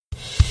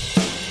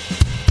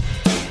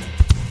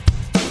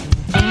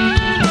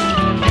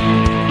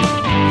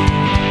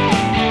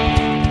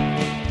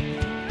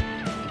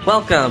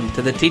Welcome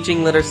to the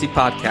Teaching Literacy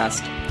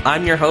Podcast.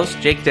 I'm your host,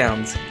 Jake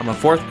Downs. I'm a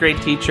fourth grade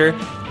teacher,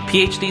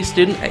 PhD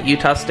student at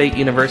Utah State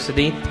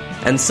University,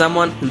 and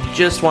someone who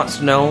just wants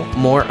to know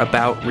more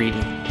about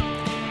reading.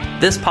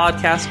 This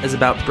podcast is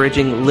about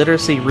bridging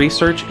literacy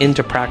research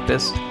into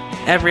practice.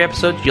 Every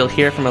episode, you'll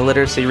hear from a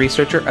literacy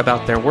researcher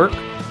about their work,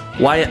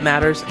 why it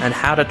matters, and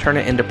how to turn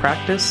it into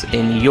practice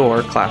in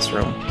your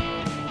classroom.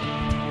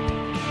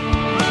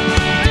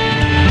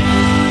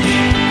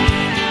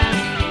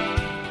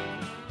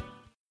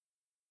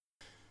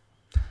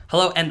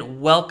 Hello and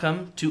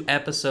welcome to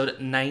episode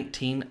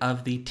 19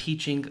 of the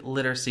Teaching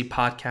Literacy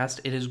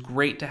Podcast. It is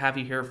great to have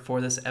you here for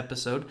this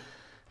episode.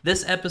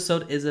 This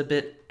episode is a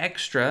bit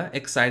extra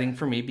exciting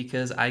for me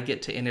because I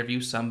get to interview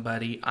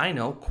somebody I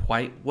know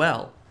quite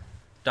well.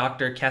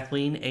 Dr.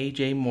 Kathleen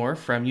A.J. Moore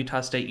from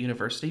Utah State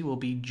University will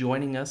be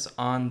joining us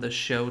on the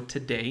show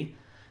today,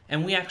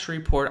 and we actually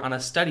report on a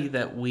study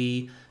that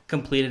we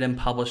completed and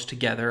published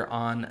together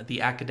on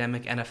the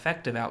academic and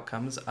effective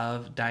outcomes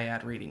of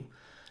dyad reading.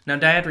 Now,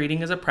 dyad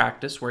reading is a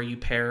practice where you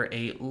pair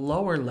a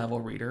lower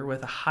level reader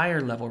with a higher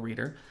level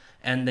reader,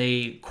 and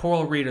they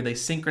choral read or they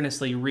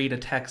synchronously read a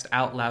text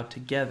out loud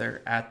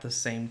together at the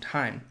same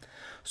time.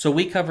 So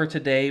we cover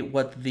today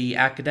what the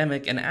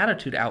academic and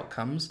attitude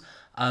outcomes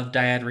of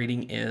dyad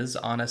reading is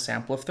on a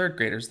sample of third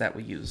graders that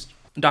we used.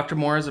 Dr.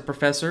 Moore is a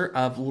professor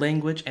of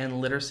language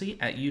and literacy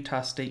at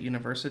Utah State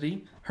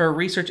University. Her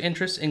research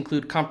interests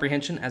include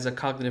comprehension as a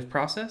cognitive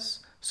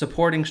process,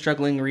 supporting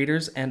struggling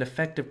readers, and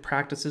effective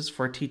practices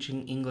for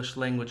teaching English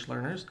language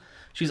learners.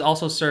 She's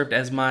also served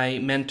as my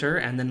mentor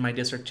and then my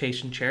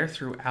dissertation chair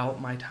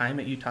throughout my time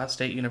at Utah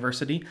State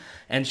University,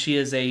 and she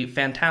is a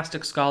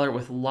fantastic scholar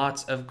with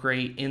lots of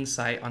great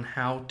insight on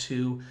how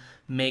to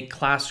make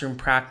classroom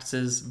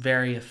practices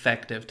very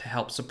effective to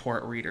help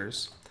support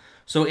readers.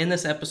 So in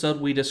this episode,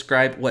 we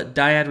describe what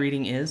dyad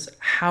reading is,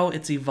 how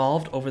it's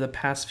evolved over the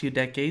past few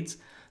decades,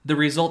 the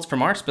results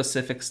from our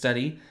specific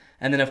study,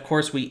 and then, of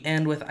course, we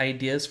end with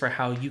ideas for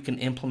how you can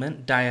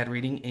implement dyad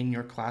reading in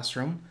your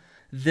classroom.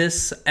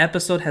 This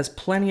episode has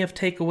plenty of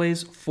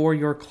takeaways for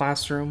your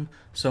classroom,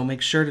 so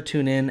make sure to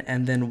tune in.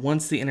 And then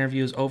once the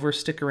interview is over,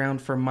 stick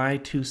around for my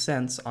 2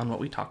 cents on what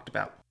we talked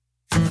about.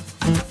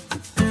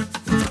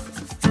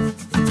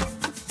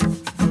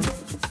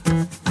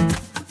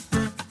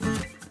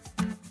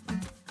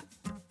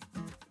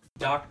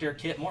 Dr.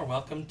 Kit Moore,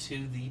 welcome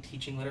to the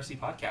Teaching Literacy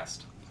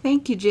Podcast.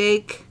 Thank you,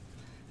 Jake.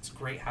 It's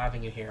great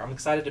having you here. I'm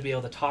excited to be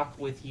able to talk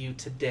with you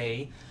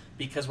today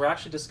because we're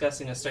actually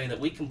discussing a study that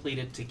we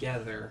completed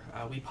together.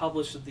 We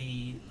published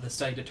the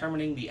study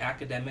determining the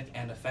academic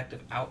and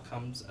effective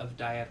outcomes of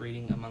dyad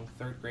reading among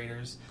third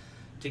graders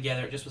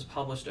together. It just was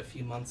published a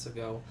few months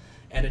ago,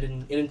 and it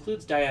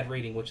includes dyad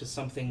reading, which is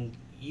something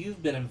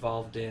you've been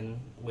involved in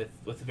with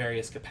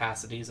various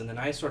capacities, and then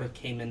I sort of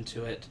came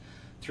into it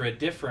through a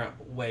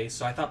different way.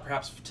 So I thought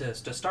perhaps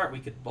to start we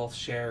could both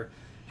share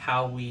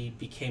how we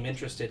became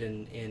interested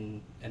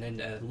in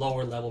a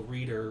lower level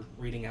reader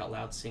reading out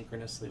loud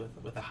synchronously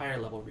with a higher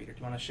level reader. Do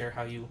you want to share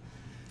how you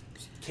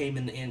came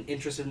in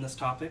interested in this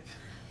topic?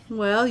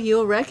 Well,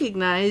 you'll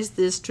recognize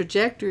this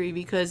trajectory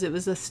because it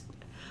was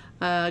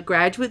a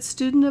graduate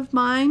student of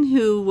mine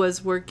who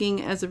was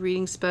working as a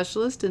reading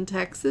specialist in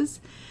Texas.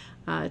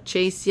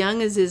 Chase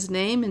Young is his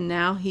name, and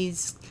now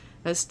he's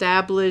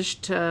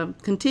established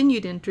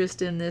continued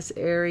interest in this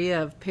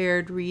area of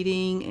paired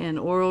reading and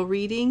oral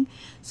reading.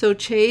 So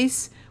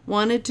Chase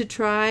wanted to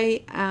try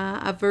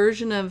a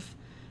version of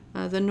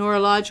the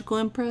neurological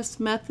impress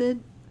method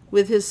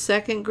with his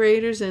second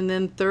graders and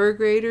then third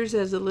graders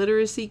as a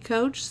literacy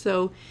coach.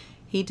 So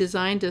he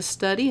designed a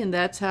study, and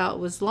that's how it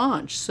was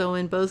launched. So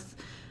in both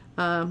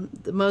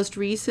the most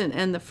recent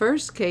and the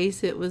first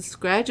case, it was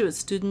graduate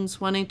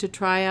students wanting to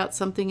try out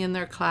something in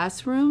their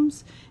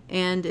classrooms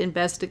and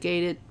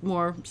investigate it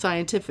more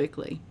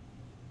scientifically.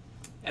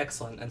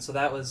 Excellent. And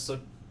so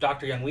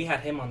Dr. Young, we had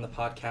him on the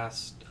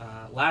podcast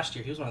last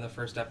year. He was one of the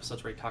first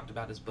episodes where he talked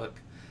about his book,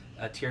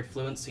 Tiered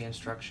Fluency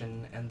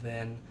Instruction, and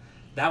then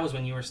that was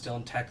when you were still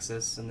in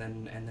Texas, and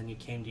then you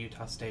came to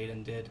Utah State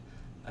and did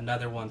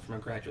another one from a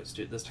graduate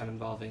student, this time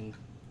involving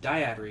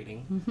dyad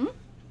reading. Mm-hmm.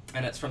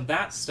 And it's from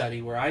that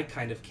study where I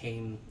kind of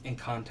came in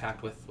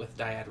contact with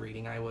dyad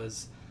reading.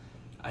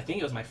 I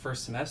think it was my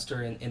first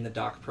semester in the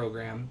doc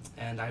program,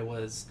 and I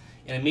was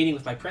in a meeting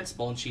with my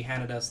principal, and she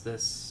handed us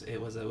this.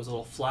 It was a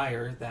little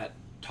flyer that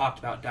talked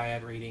about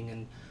dyad reading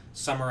and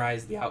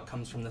summarized the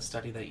outcomes from the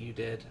study that you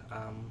did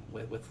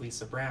with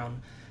Lisa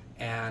Brown,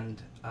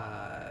 and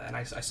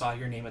I saw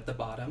your name at the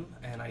bottom,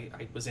 and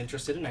I was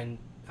interested, and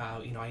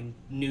I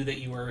knew that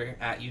you were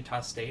at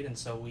Utah State, and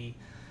so we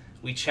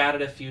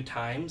chatted a few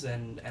times,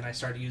 and I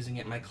started using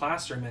it in my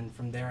classroom, and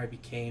from there I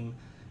became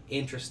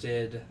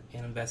interested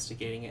in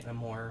investigating it in a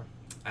more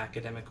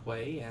academic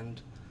way, and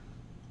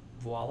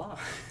voila,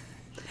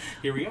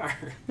 here we are.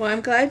 Well,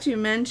 I'm glad you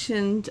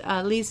mentioned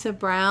Lisa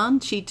Brown.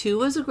 She too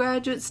was a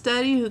graduate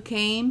study who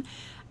came,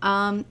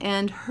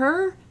 and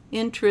her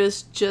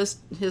interest just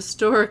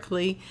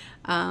historically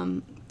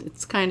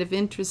it's kind of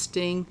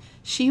interesting.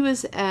 She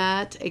was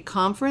at a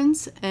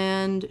conference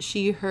and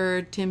she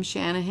heard Tim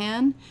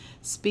Shanahan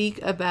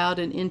speak about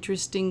an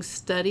interesting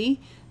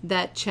study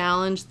that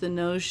challenged the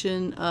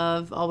notion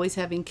of always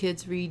having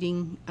kids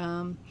reading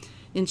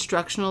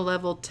instructional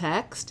level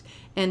text.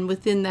 And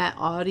within that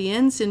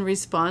audience, in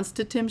response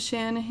to Tim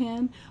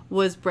Shanahan,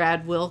 was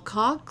Brad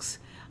Wilcox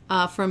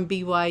from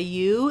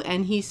BYU,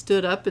 and he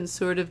stood up and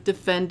sort of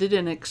defended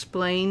and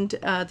explained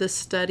the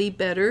study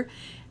better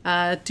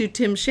to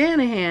Tim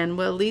Shanahan.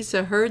 Well,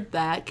 Lisa heard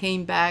that,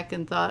 came back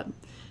and thought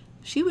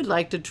she would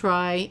like to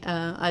try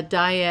a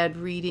dyad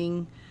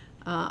reading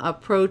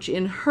approach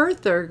in her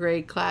third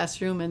grade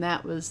classroom, and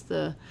that was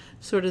the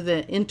sort of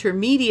the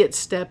intermediate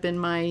step in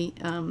my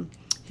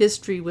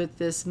history with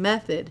this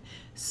method.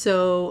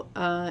 So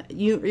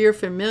you're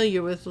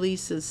familiar with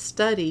Lisa's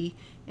study,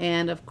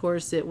 and of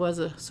course it was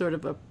a sort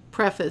of a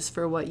preface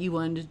for what you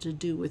wanted to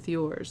do with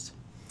yours.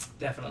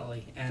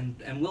 Definitely, and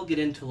we'll get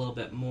into a little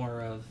bit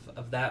more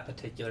of that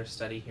particular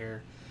study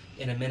here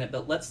in a minute,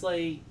 but let's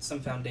lay some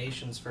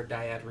foundations for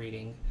dyad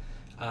reading.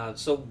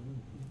 So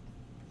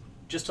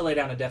just to lay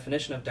down a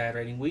definition of dyad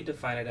reading, we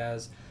define it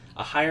as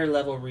a higher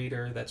level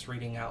reader that's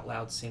reading out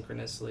loud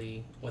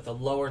synchronously with a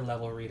lower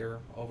level reader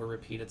over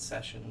repeated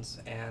sessions,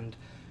 and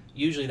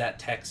usually that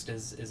text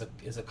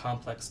is a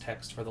complex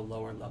text for the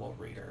lower level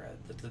reader.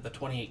 The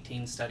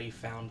 2018 study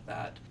found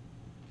that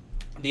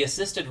the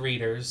assisted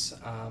readers,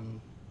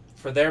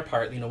 for their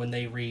part, when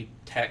they read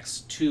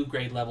text 2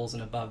 grade levels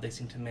and above, they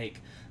seem to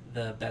make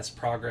the best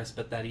progress,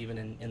 but that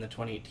even in the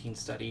 2018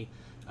 study,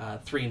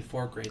 3 and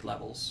 4 grade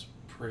levels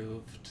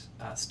proved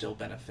still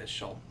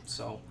beneficial.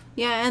 So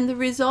yeah, and the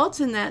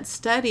results in that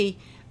study,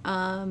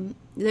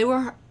 they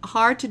were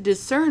hard to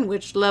discern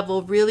which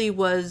level really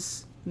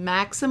was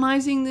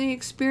maximizing the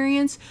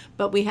experience,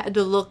 but we had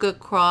to look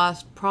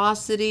across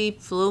prosody,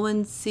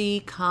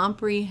 fluency,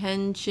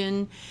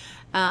 comprehension,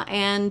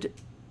 and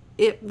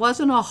it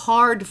wasn't a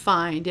hard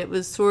find. It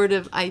was sort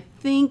of, I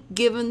think,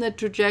 given the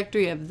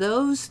trajectory of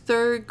those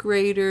third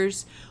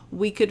graders,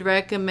 we could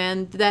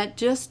recommend that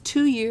just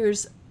 2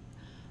 years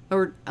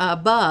or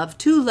above,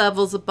 2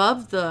 levels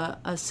above the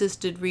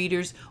assisted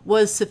readers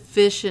was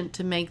sufficient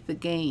to make the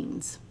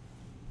gains.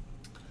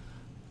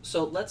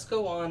 So let's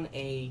go on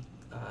a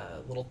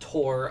little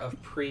tour of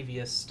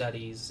previous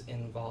studies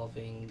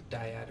involving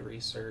dyad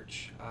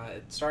research.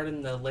 It started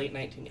in the late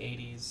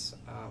 1980s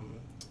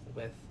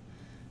with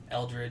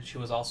Eldridge, who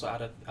was also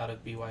out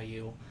of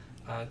BYU.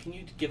 Can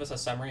you give us a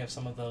summary of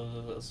some of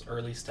those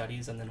early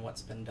studies and then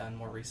what's been done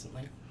more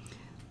recently?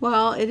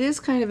 Well, it is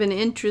kind of an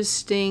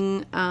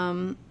interesting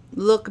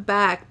look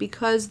back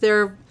because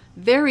there are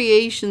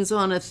variations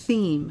on a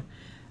theme.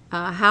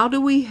 How do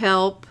we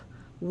help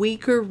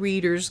weaker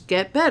readers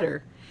get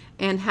better?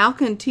 And how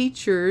can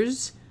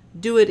teachers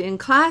do it in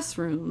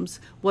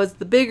classrooms was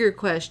the bigger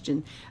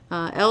question.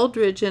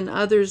 Eldridge and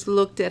others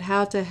looked at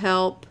how to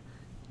help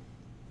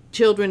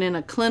children in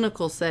a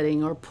clinical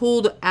setting or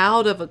pulled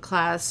out of a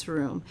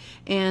classroom,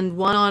 and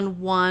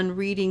one-on-one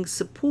reading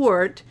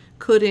support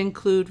could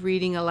include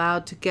reading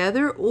aloud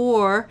together,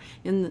 or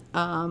in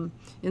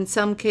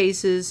some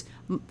cases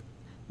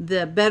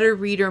the better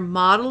reader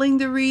modeling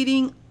the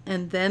reading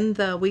and then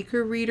the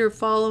weaker reader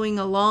following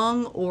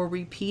along or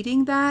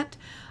repeating that.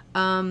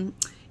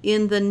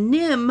 In the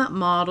NIM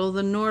model,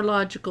 the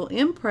neurological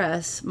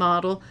impress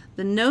model,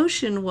 the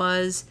notion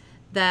was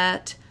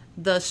that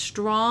the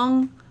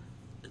stronger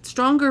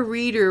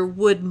reader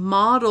would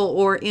model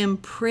or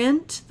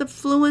imprint the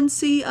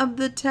fluency of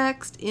the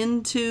text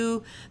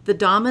into the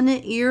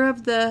dominant ear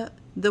of the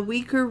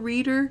weaker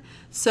reader.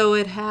 So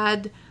it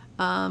had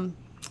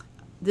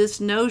this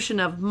notion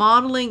of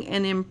modeling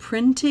and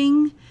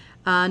imprinting,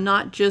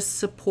 not just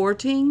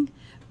supporting.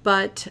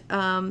 But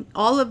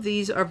all of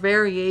these are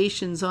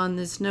variations on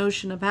this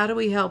notion of how do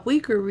we help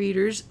weaker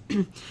readers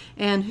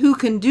and who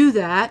can do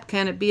that?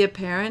 Can it be a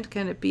parent?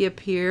 Can it be a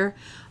peer?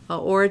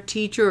 Or a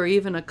teacher, or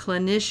even a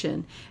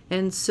clinician.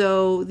 And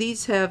so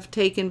these have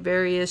taken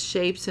various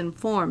shapes and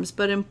forms,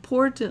 but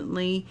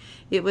importantly,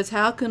 it was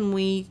how can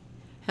we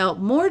help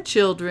more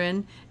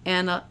children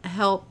and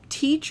help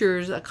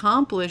teachers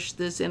accomplish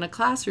this in a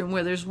classroom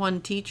where there's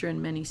one teacher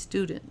and many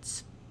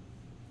students.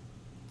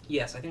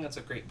 Yes, I think that's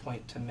a great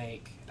point to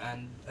make.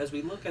 And as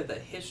we look at the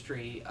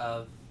history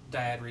of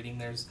dyad reading,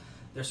 there's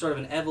sort of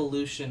an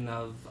evolution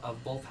of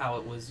both how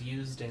it was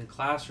used in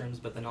classrooms,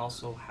 but then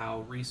also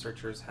how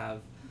researchers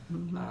have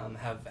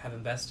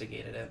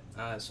investigated it.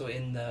 So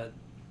in the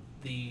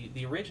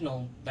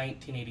original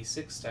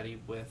 1986 study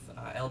with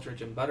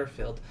Eldridge and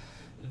Butterfield,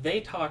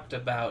 they talked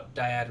about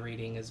dyad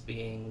reading as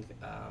being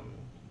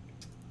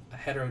a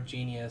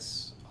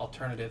heterogeneous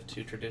alternative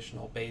to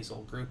traditional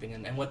basal grouping.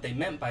 And what they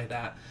meant by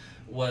that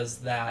was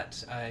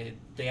that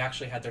they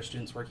actually had their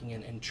students working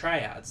in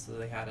triads. So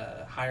they had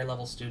a higher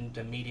level student,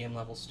 a medium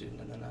level student,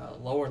 and then a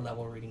lower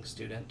level reading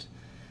student.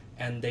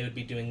 And they would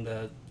be doing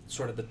the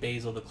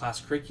basal, the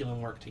class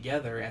curriculum work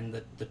together, and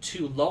the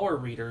two lower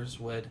readers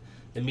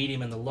the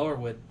medium and the lower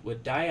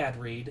would dyad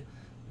read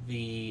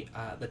the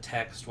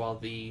text, while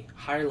the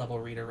higher level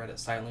reader read it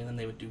silently, and then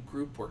they would do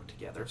group work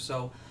together.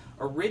 So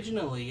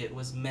originally it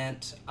was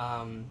meant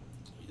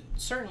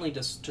certainly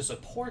to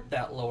support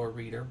that lower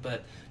reader,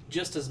 but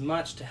just as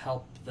much to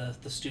help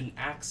the student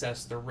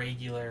access the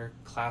regular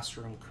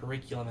classroom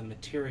curriculum and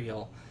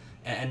material,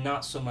 and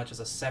not so much as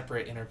a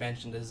separate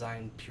intervention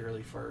designed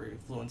purely for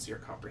fluency or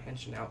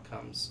comprehension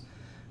outcomes.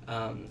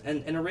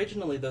 And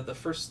originally, the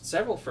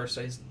several first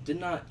studies did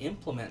not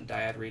implement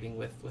dyad reading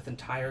with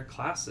entire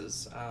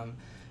classes.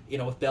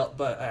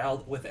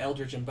 With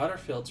Eldridge and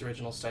Butterfield's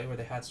original study, where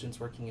they had students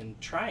working in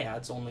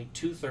triads, only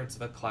 2/3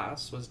 of a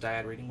class was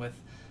dyad reading, with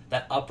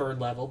that upper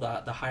level,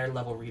 the higher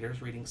level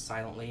readers reading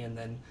silently and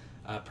then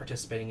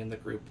participating in the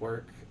group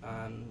work.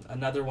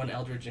 Another one,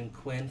 Eldridge and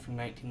Quinn from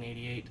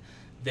 1988,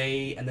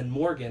 and then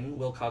Morgan,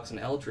 Wilcox, and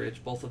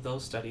Eldridge, both of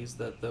those studies,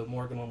 the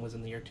Morgan one was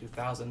in the year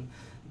 2000,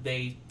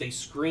 they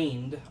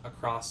screened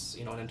across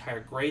an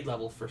entire grade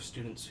level for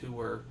students who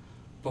were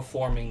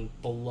performing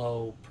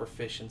below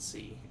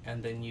proficiency,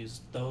 and then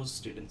used those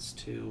students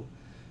to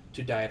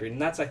dyad read.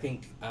 And that's, I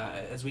think,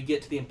 as we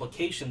get to the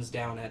implications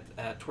down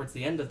at towards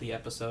the end of the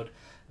episode,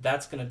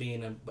 that's going to be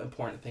an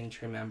important thing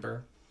to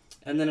remember.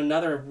 And then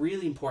another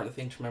really important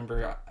thing to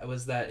remember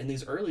was that in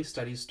these early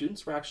studies,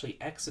 students were actually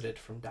exited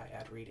from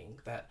dyad reading.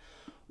 That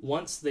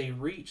once they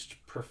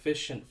reached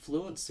proficient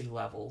fluency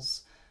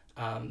levels,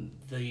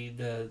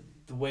 the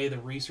way the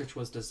research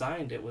was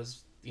designed, it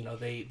was,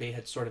 they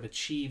had sort of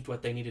achieved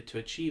what they needed to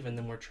achieve, and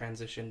then were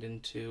transitioned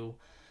into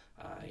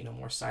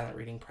more silent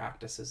reading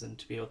practices, and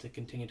to be able to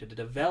continue to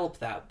develop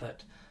that,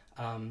 but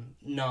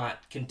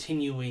not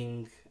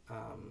continuing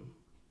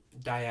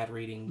dyad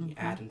reading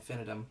ad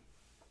infinitum.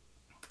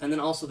 And then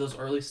also those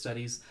early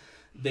studies,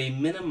 they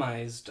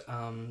minimized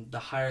the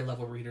higher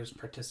level reader's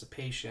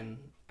participation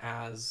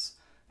as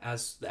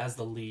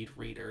the lead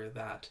reader.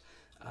 That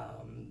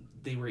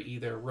they were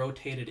either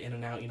rotated in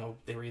and out.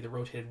 They were either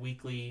rotated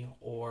weekly,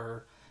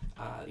 or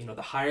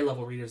the higher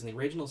level readers in the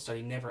original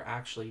study never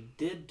actually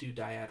did do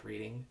dyad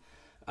reading.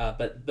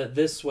 But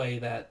this way,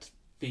 that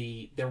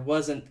there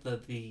wasn't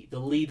the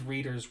lead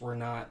readers were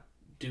not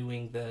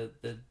doing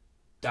the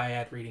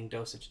dyad reading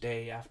dosage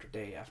day after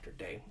day after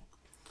day.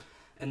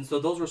 And so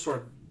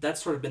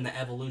that's sort of been the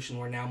evolution,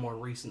 where now more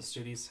recent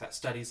studies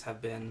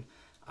have been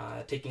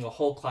taking a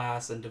whole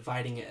class and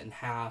dividing it in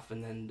half,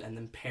 and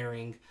then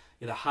pairing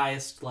the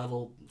highest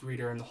level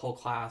reader in the whole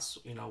class,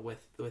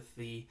 with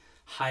the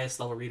highest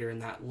level reader in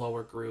that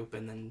lower group,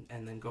 and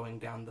then going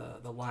down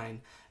the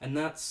line. And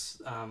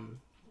that's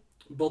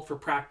both for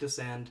practice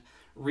and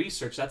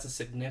research. That's a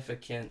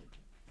significant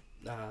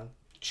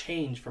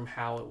change from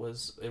how it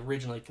was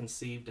originally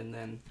conceived and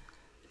then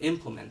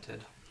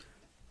implemented.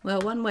 Well,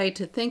 one way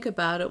to think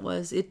about it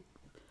was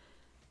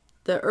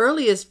the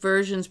earliest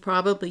versions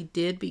probably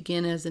did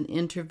begin as an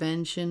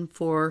intervention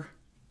for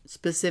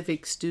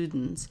specific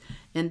students.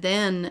 And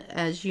then,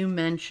 as you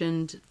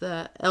mentioned,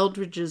 the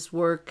Eldridge's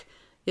work,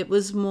 it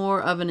was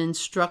more of an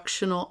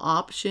instructional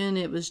option.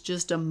 It was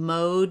just a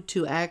mode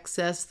to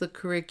access the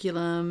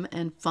curriculum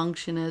and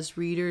function as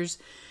readers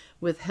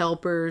with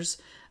helpers.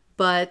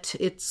 But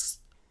it's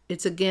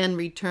again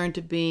returned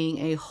to being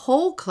a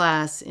whole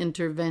class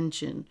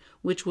intervention,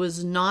 which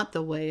was not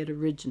the way it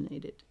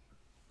originated.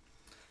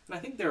 And I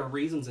think there are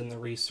reasons in the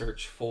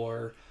research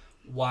for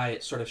why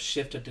it sort of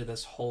shifted to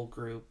this whole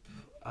group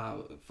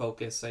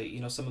focus.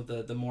 Some of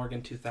the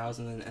Morgan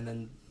 2000 and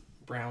then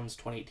Brown's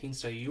 2018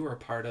 study you were a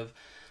part of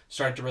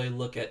started to really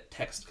look at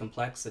text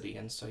complexity.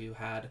 And so you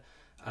had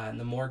in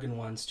the Morgan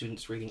one,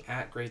 students reading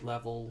at grade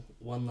level,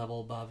 one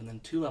level above, and then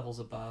two levels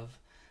above.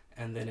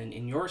 And then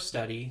in your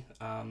study,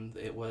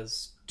 it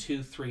was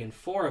 2, 3, and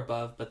 4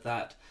 above, but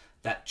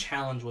that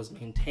challenge was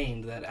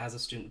maintained, that as a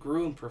student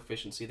grew in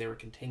proficiency, they were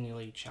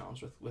continually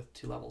challenged with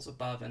 2 levels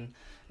above. And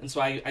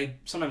so I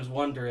sometimes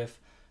wonder if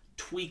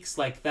tweaks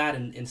like that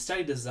in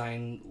study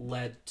design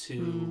led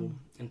to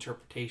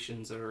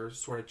interpretations, or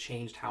sort of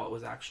changed how it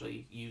was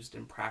actually used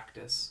in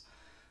practice,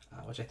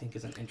 which I think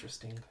is an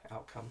interesting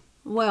outcome.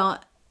 Well,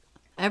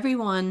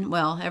 everyone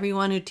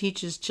who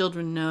teaches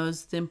children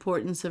knows the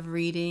importance of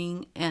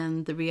reading,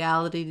 and the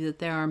reality that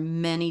there are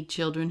many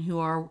children who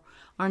are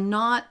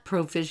not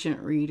proficient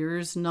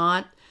readers,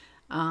 not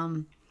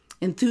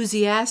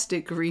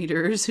enthusiastic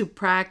readers who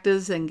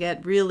practice and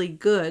get really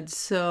good.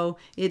 So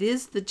it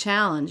is the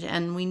challenge.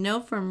 And we know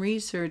from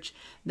research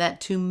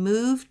that to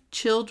move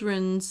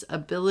children's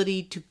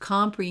ability to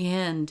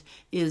comprehend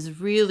is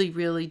really,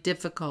 really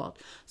difficult.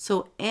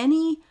 So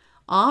any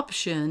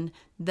option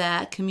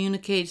that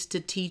communicates to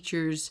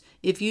teachers,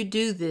 if you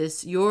do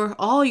this,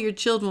 all your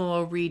children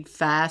will read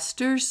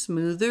faster,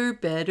 smoother,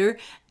 better,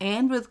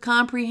 and with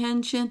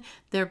comprehension,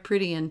 they're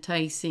pretty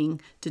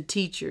enticing to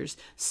teachers.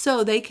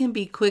 So they can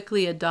be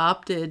quickly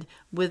adopted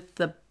with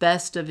the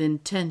best of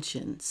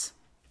intentions.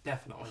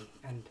 Definitely.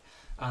 And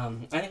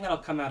I think that'll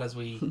come out as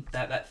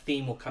that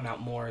theme will come out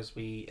more as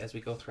we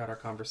go throughout our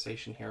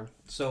conversation here.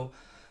 So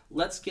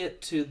let's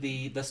get to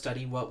the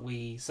study, what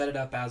we set it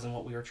up as and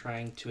what we were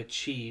trying to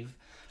achieve.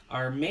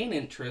 Our main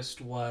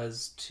interest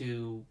was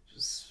to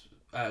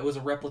it was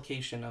a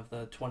replication of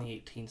the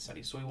 2018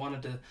 study. So we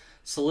wanted to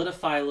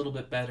solidify a little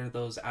bit better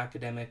those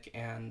academic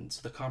and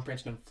the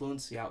comprehension and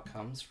fluency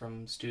outcomes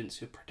from students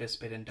who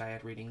participate in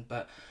dyad reading.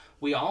 But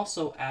we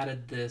also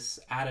added this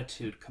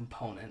attitude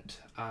component,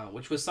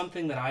 which was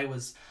something that I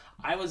was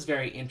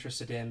very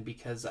interested in,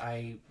 because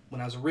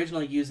when I was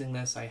originally using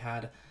this, I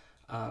had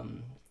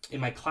in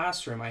my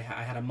classroom, I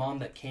had a mom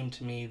that came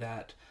to me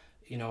that,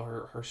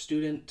 her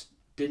student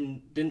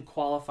didn't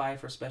qualify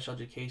for special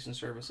education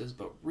services,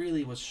 but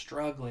really was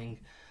struggling,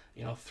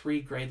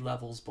 3 grade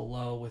levels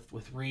below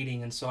with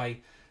reading. And so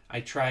I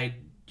tried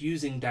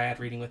using dyad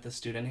reading with the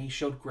student, and he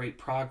showed great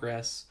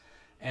progress.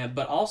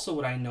 But also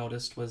what I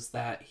noticed was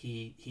that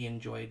he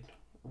enjoyed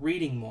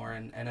reading more,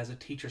 and as a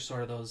teacher,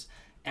 sort of those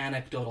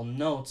anecdotal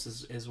notes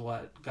is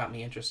what got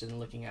me interested in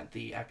looking at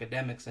the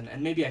academics,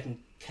 and maybe I can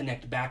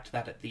connect back to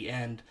that at the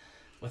end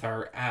with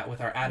our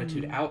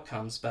attitude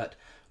outcomes. But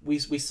we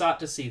sought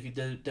to see,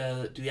 do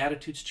the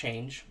attitudes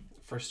change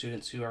for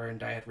students who are in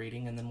dyad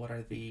reading, and then what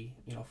are the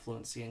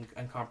fluency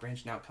and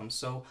comprehension outcomes.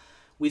 So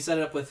we set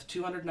it up with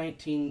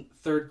 219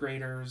 third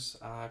graders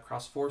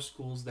across 4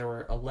 schools. There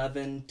were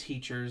 11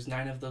 teachers.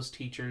 9 of those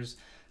teachers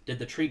did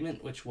the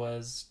treatment, which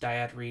was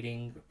dyad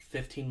reading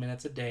 15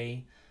 minutes a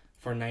day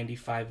for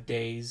 95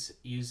 days,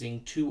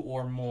 using 2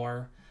 or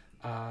more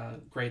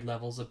grade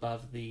levels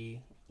above the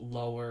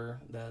lower,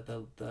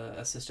 the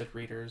assisted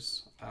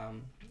readers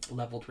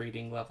leveled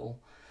reading level.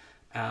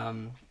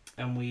 And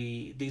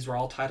these were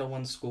all Title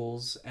I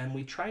schools, and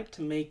we tried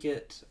to make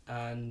it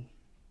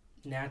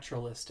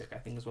naturalistic, I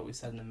think is what we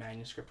said in the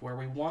manuscript, where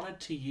we wanted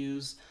to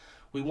use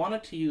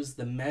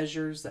the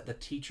measures that the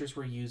teachers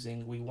were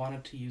using. We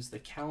wanted to use the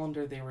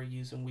calendar they were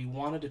using. We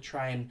wanted to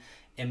try and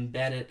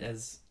embed it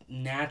as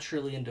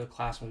naturally into a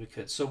classroom as we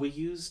could. So we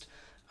used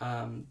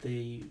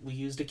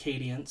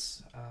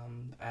Acadience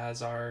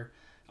as our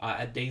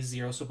at day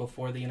 0, so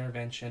before the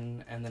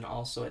intervention, and then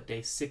also at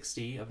day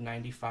 60 of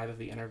 95 of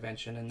the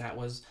intervention, and that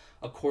was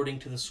according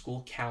to the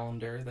school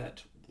calendar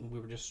that we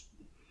were just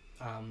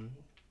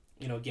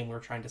again, we were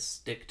trying to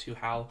stick to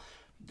how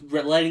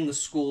letting the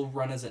school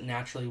run as it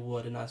naturally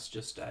would, and us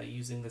just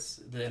using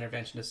the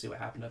intervention to see what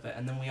happened of it.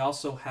 And then we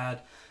also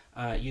had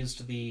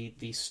used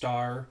the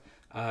STAR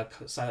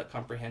silent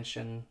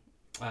comprehension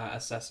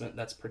assessment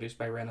that's produced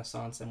by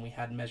Renaissance, and we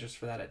had measures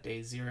for that at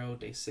day 0,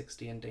 day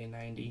 60, and day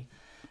 90.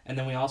 And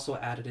then we also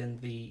added in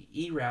the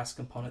ERAS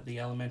component, the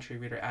Elementary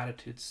Reader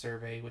Attitude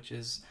Survey, which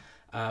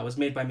was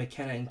made by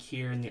McKenna and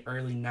Keir in the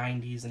early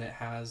 90s, and it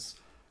has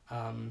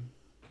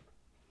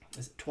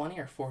is it 20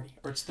 or 40?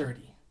 Or it's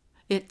 30?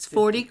 It's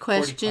 40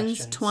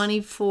 questions,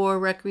 24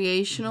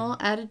 recreational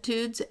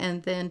attitudes,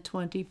 and then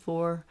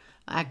 24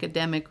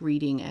 academic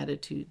reading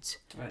attitudes.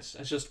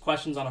 It's just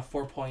questions on a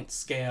 4-point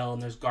scale,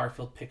 and there's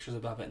Garfield pictures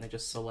above it, and they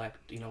just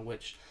select,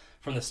 which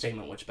from the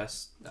statement which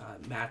best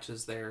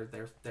matches their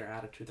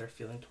attitude, their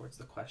feeling towards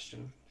the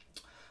question.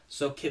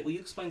 So, Kit, will you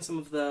explain some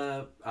of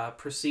the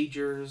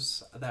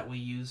procedures that we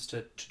use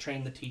to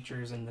train the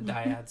teachers and the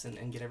dyads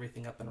and get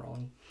everything up and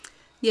rolling?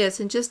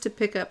 Yes, and just to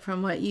pick up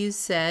from what you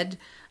said,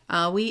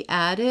 we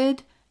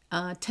added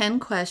 10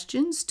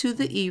 questions to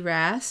the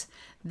ERAS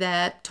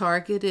that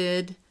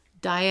targeted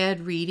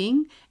dyad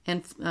reading,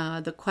 and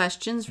the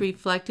questions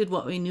reflected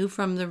what we knew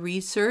from the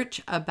research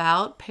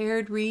about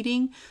paired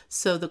reading.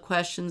 So the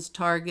questions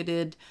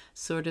targeted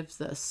sort of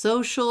the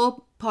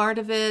social part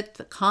of it,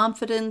 the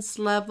confidence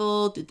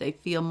level. Did they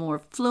feel more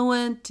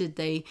fluent? Did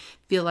they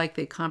feel like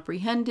they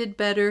comprehended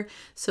better?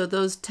 So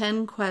those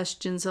 10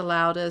 questions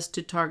allowed us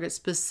to target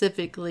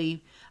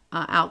specifically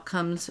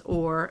outcomes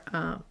or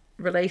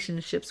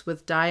relationships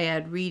with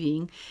dyad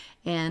reading.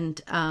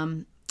 And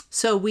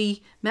so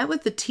we met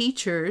with the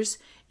teachers.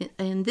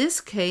 In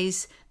this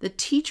case, the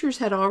teachers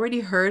had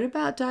already heard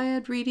about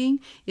dyad reading.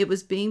 It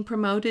was being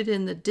promoted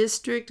in the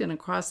district and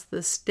across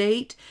the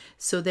state,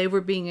 so they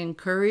were being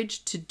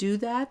encouraged to do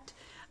that.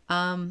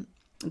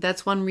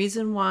 That's one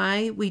reason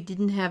why we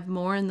didn't have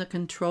more in the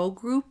control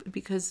group,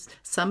 because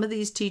some of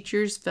these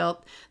teachers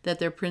felt that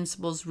their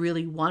principals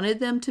really wanted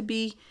them to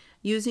be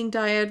using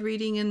dyad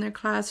reading in their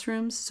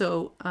classrooms.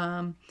 So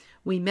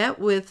we met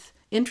with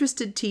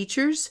interested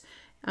teachers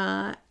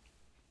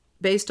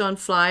based on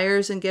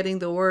flyers and getting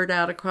the word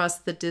out across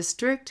the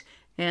district,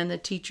 and the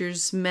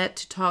teachers met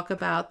to talk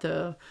about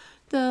the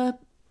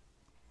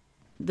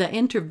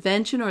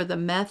intervention or the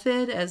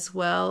method, as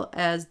well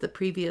as the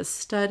previous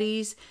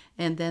studies,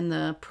 and then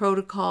the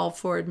protocol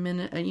for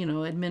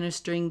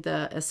administering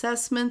the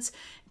assessments,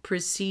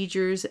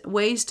 procedures,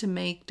 ways to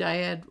make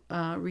dyad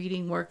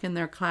reading work in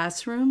their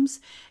classrooms.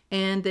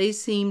 And they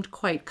seemed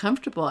quite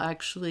comfortable,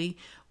 actually,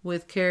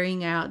 with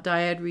carrying out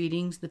dyad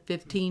readings, the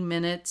 15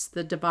 minutes,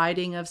 the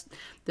dividing of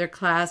their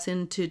class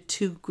into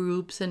 2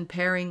 groups and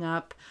pairing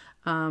up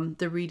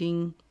the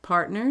reading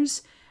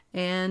partners.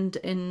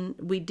 And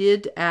we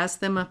did ask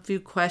them a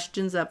few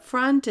questions up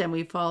front, and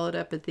we followed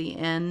up at the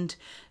end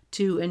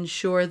to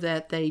ensure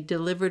that they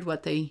delivered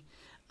what they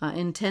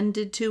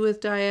intended to with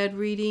dyad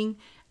reading,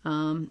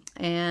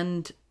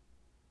 and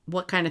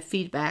what kind of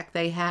feedback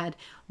they had.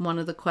 One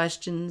of the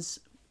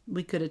questions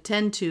we could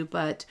attend to,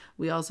 but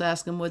we also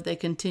asked them would they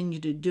continue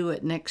to do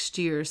it next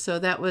year. So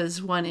that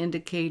was one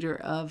indicator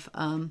of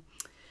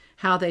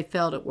how they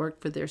felt it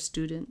worked for their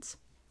students.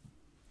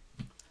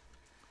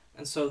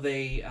 And so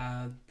they,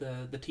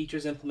 the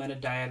teachers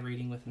implemented dyad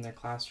reading within their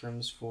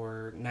classrooms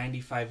for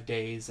 95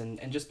 days. And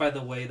just by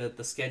the way that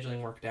the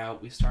scheduling worked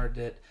out, we started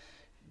it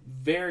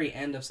very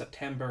end of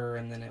September,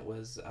 and then it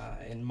was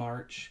in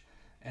March.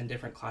 And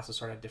different classes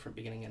sort of have different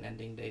beginning and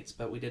ending dates.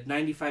 But we did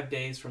 95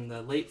 days from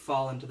the late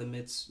fall into the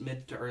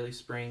mid to early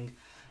spring.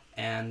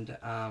 And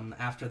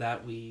after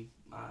that, we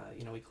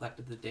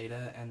collected the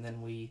data, and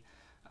then we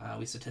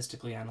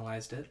statistically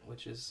analyzed it,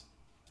 which is...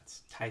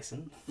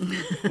 Tyson.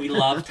 We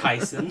love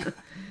Tyson.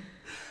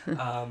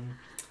 That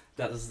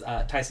was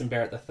Tyson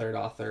Barrett, the third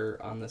author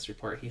on this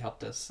report. He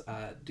helped us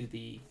do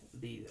the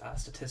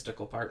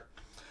statistical part.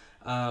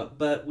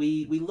 But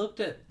we looked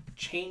at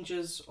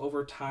changes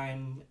over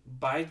time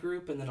by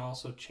group, and then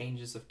also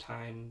changes of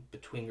time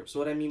between groups. So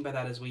what I mean by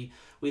that is we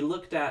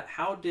looked at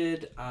how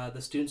did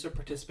the students that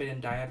participated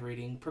in dyad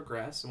reading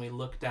progress, and we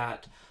looked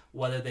at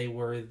whether they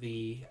were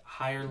the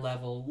higher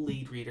level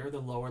lead reader, the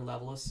lower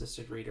level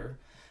assisted reader.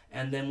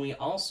 And then we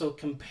also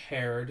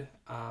compared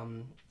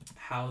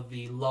how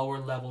the lower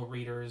level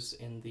readers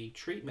in the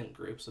treatment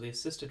group, so the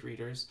assisted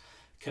readers,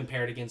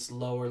 compared against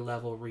lower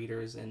level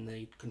readers in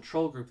the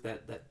control group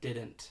that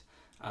didn't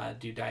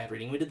do dyad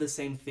reading. We did the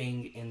same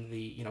thing in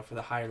the for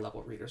the higher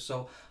level readers.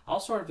 So I'll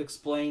sort of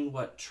explain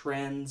what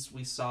trends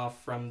we saw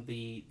from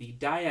the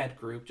dyad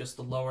group, just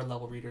the lower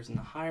level readers and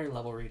the higher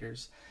level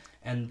readers.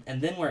 And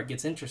then where it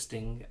gets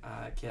interesting,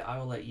 Kit, I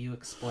will let you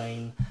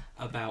explain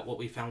about what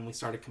we found when we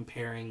started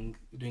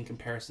doing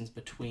comparisons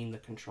between the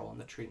control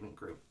and the treatment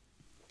group.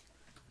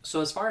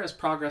 So as far as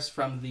progress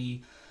from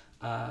the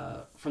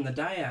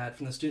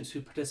students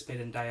who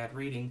participated in dyad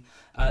reading,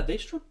 they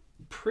showed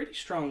pretty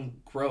strong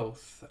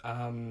growth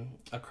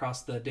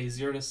across the days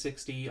 0 to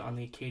 60 on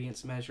the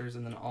Acadience measures,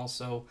 and then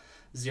also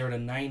 0 to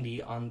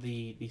 90 on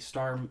the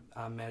STAR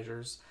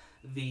measures.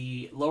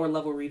 The lower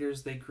level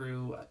readers, they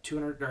grew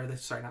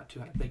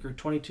they grew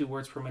 22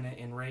 words per minute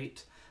in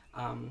rate,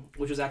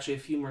 which was actually a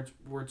few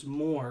words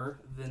more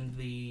than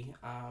the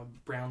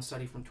Brown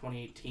study from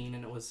 2018,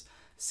 and it was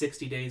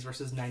 60 days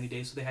versus 90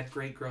 days, so they had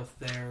great growth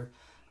there.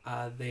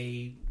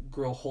 They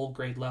grew a whole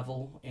grade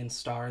level in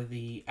STAR.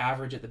 The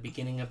average at the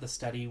beginning of the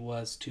study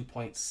was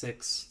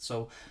 2.6,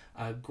 so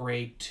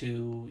grade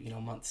 2,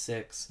 month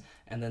 6,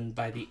 and then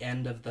by the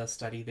end of the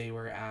study, they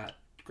were at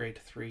grade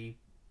 3,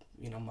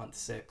 month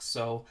 6.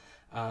 So,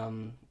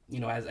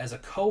 as a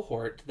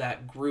cohort,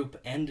 that group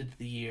ended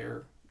the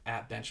year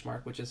at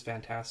benchmark, which is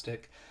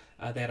fantastic.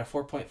 They had a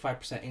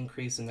 4.5%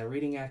 increase in their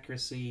reading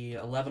accuracy,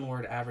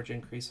 11-word average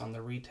increase on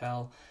the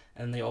retell,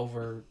 and they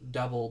over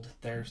doubled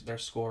their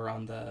score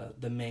on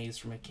the maze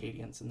from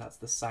Acadience, and that's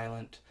the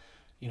silent,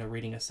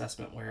 reading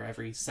assessment where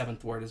every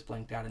 7th word is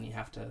blanked out and you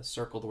have to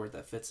circle the word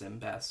that fits in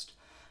best.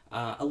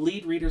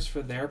 Lead readers,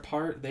 for their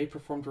part, they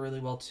performed really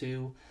well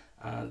too.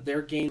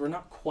 Their gains were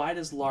not quite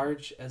as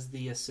large as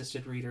the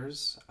assisted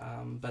readers,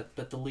 but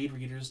the lead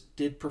readers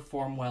did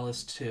perform well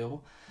as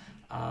too.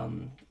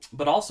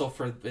 But also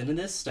in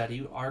this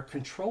study, our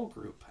control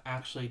group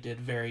actually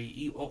did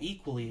very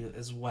equally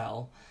as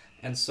well.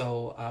 And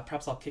so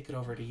perhaps I'll kick it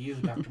over to you,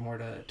 Dr. Moore,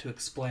 to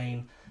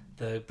explain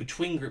the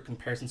between group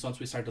comparisons once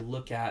we started to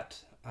look at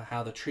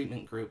how the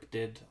treatment group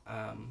did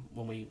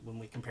when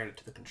we compared it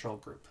to the control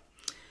group.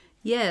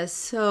 Yes,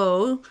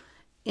 so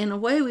in a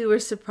way we were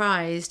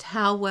surprised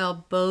how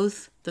well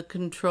both the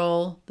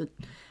control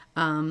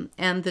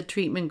and the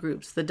treatment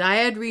groups, the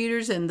dyad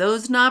readers and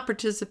those not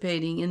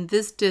participating in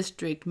this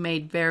district,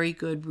 made very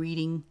good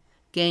reading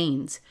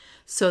gains.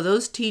 So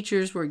those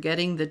teachers were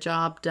getting the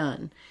job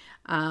done.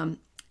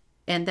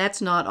 And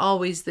that's not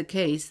always the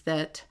case,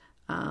 that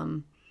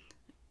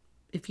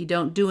if you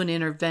don't do an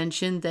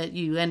intervention, that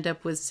you end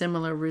up with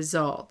similar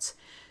results.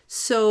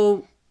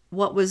 So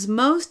what was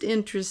most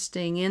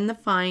interesting in the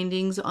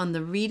findings on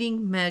the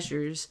reading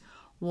measures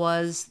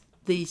was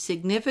the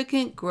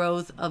significant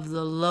growth of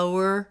the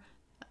lower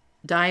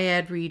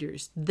dyad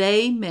readers.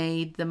 They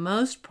made the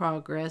most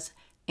progress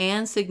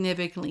and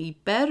significantly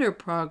better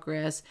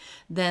progress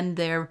than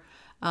their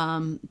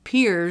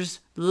peers,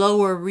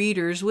 lower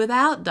readers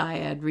without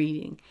dyad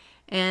reading.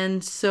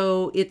 And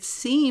so it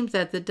seems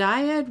that the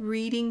dyad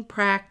reading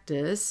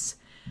practice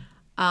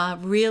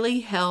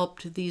really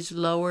helped these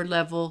lower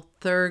level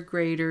third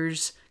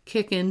graders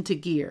kick into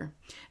gear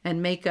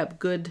and make up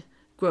good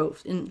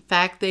growth. In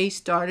fact, they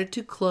started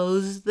to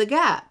close the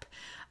gap.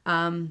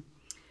 An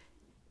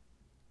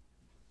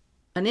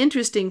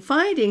interesting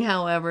finding,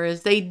 however,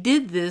 is they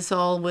did this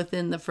all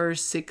within the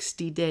first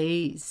 60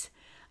 days.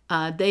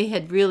 They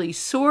had really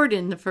soared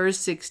in the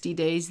first 60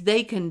 days.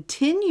 They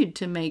continued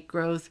to make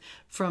growth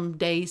from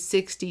day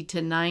 60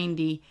 to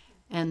 90,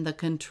 and the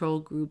control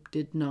group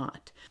did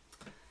not.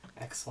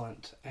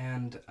 Excellent.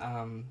 And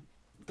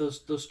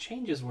those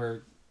changes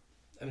were,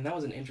 that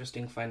was an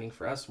interesting finding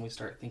for us when we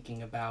start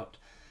thinking about,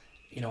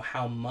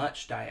 how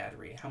much dyad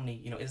reading, how many,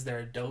 is there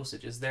a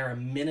dosage? Is there a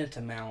minute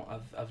amount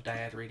of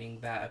dyad reading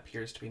that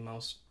appears to be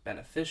most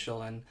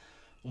beneficial? And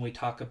when we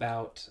talk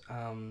about,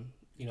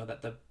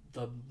 that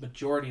the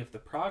majority of the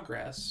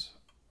progress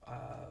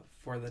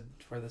for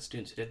the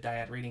students who did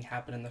dyad reading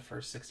happened in the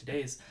first 60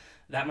 days,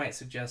 that might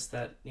suggest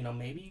that,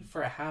 maybe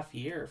for a half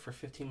year, for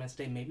 15 minutes a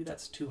day, maybe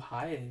that's too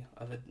high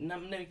of a,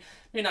 maybe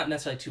not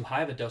necessarily too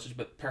high of a dosage,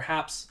 but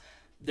perhaps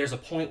there's a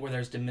point where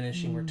there's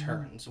diminishing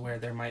returns, where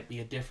there might be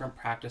a different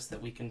practice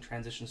that we can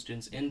transition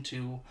students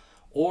into,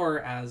 or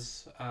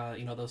as,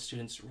 those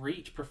students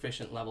reach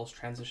proficient levels,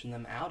 transition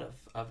them out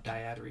of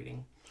dyad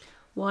reading.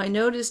 Well, I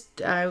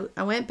noticed, I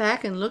went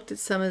back and looked at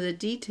some of the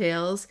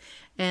details,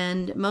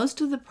 and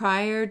most of the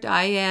prior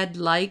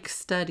dyad-like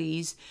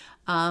studies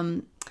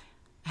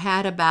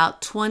had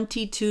about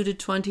 22 to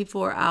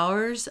 24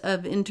 hours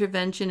of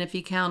intervention if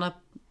you count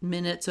up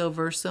minutes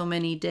over so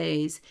many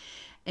days.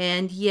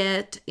 And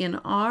yet, in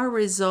our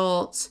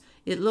results,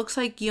 it looks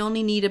like you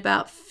only need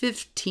about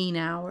 15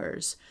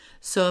 hours.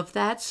 So if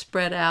that's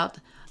spread out,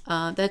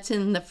 that's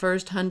in the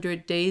first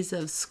 100 days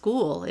of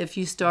school. If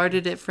you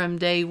started it from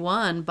day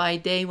one, by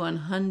day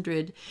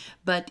 100.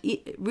 But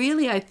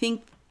really, I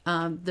think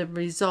the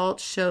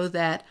results show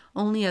that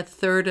only a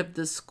third of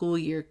the school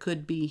year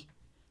could be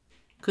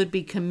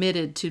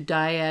committed to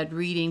dyad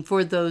reading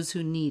for those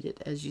who need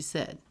it, as you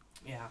said.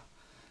 Yeah.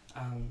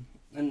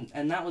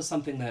 And that was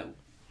something that,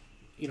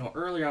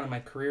 earlier on in my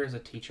career as a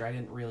teacher, I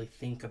didn't really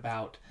think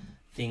about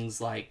things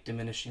like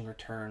diminishing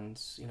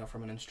returns,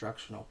 from an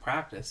instructional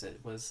practice. It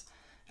was,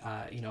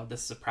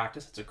 this is a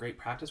practice. It's a great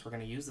practice. We're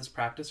going to use this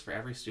practice for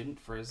every student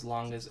for as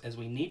long as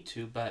we need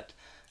to. But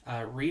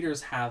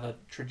readers have a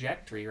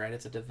trajectory, right?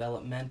 It's a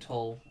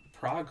developmental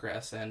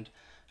progress. And,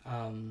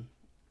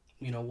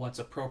 what's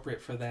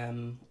appropriate for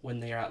them when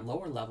they are at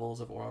lower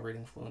levels of oral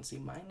reading fluency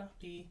might not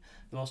be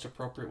the most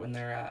appropriate when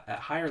they're at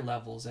higher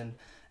levels.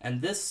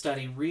 And this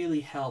study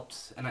really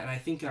helped, and I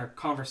think in our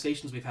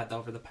conversations we've had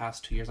over the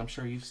past 2 years, I'm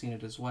sure you've seen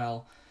it as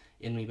well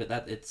in me, but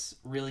that it's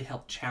really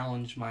helped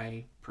challenge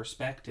my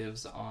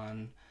perspectives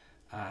on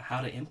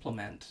how to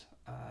implement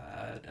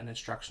an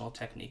instructional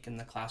technique in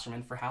the classroom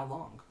and for how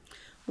long.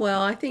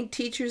 Well, I think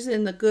teachers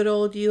in the good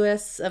old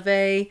US of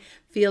A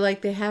feel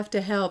like they have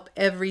to help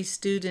every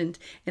student.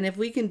 And if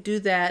we can do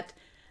that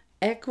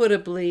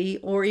equitably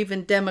or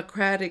even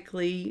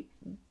democratically,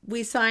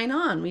 we sign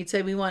on. We'd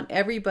say we want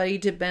everybody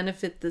to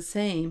benefit the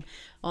same,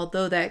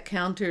 although that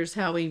counters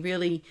how we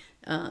really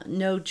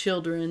know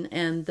children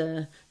and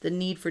the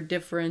need for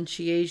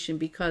differentiation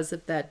because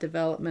of that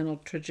developmental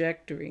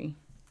trajectory.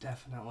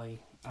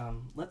 Definitely.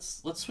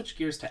 Let's switch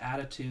gears to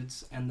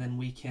attitudes, and then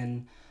we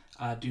can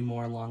do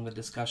more along the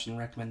discussion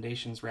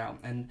recommendations route.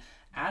 And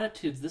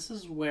attitudes, this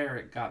is where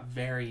it got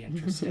very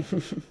interesting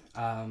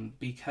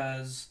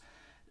because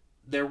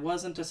there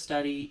wasn't a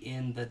study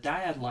in the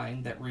dyad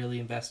line that really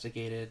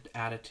investigated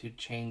attitude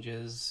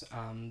changes.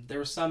 There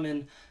were some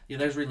in,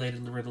 there's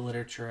related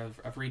literature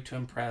of Read to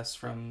Impress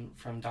from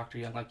Dr.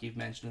 Young, like you've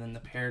mentioned, and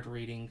then the paired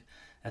reading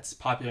that's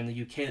popular in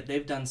the UK.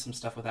 They've done some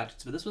stuff with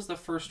attitudes, but this was the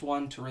first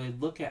one to really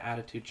look at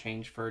attitude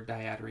change for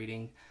dyad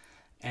reading.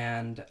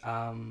 And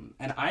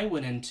I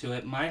went into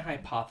it. My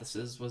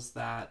hypothesis was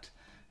that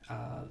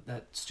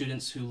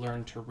students who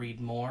learn to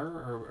read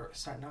more,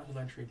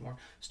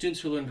 students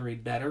who learn to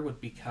read better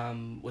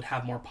would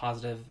have more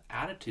positive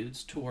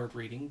attitudes toward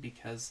reading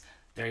because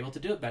they're able to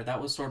do it better.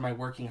 That was sort of my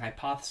working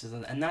hypothesis,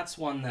 and that's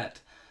one that,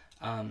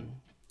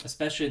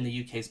 especially in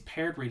the UK's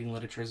paired reading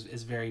literature,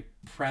 is very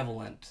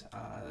prevalent.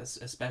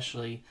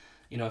 Especially,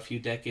 a few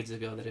decades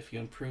ago, that if you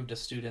improved a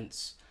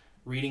student's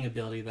reading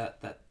ability,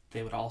 that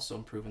they would also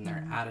improve in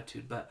their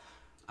attitude. But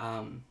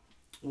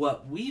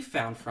what we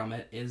found from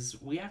it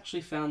is we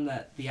actually found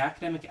that the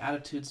academic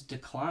attitudes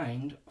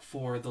declined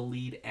for the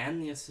lead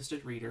and the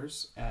assisted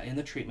readers in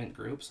the treatment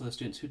group, so the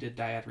students who did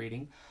dyad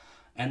reading,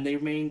 and they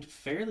remained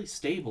fairly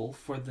stable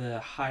for the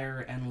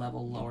higher end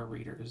level lower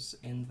readers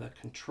in the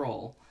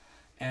control.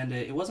 And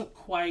it wasn't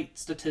quite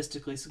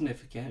statistically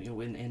significant.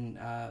 When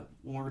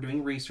we're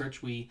doing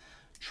research, we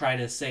try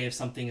to say if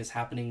something is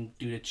happening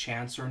due to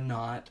chance or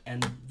not,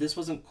 and this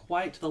wasn't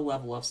quite to the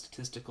level of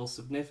statistical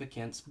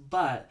significance,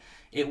 but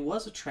it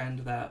was a trend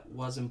that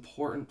was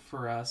important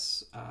for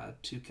us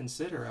to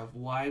consider of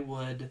why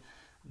would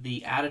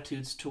the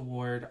attitudes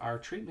toward our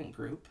treatment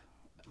group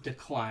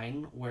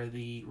decline where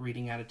the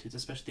reading attitudes,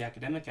 especially the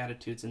academic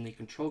attitudes in the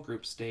control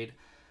group, stayed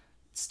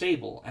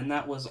stable. And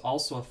that was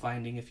also a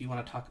finding if you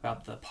want to talk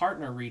about the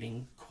partner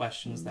reading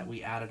questions that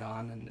we added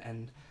on,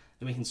 and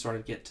then we can sort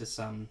of get to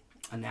some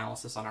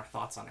analysis on our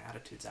thoughts on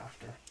attitudes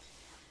after.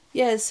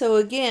 Yeah, so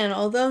again,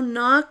 although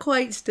not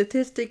quite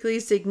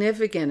statistically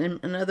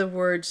significant, in other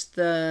words,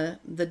 the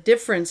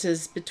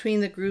differences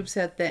between the groups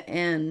at the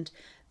end,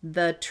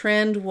 the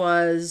trend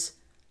was,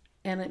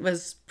 and it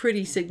was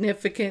pretty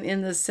significant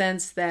in the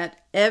sense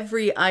that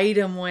every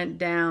item went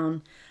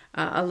down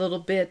a little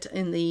bit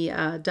in the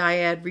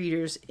dyad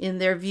readers in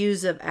their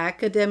views of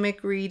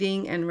academic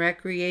reading and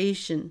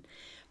recreation,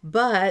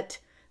 but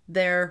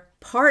their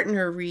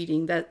partner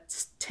reading,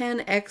 that's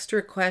 10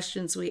 extra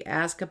questions we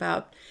ask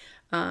about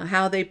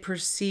how they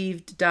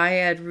perceived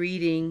dyad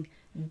reading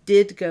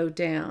did go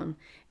down.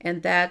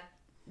 And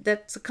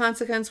that's a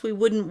consequence we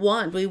wouldn't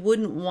want. We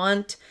wouldn't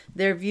want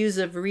their views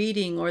of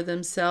reading or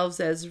themselves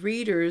as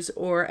readers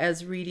or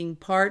as reading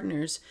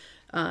partners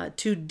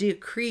to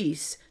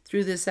decrease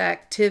through this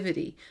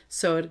activity.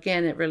 So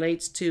again, it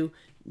relates to,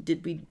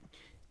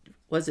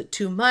 was it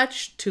too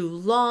much, too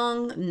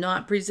long,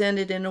 not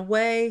presented in a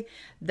way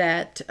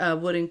that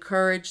would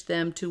encourage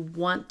them to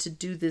want to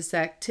do this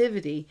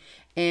activity?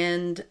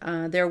 And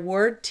there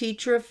were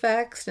teacher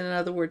effects. In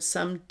other words,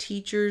 some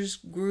teachers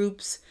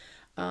groups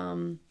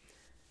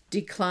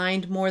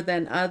declined more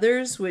than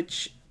others,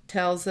 which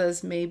tells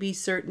us maybe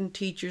certain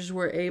teachers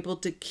were able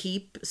to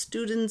keep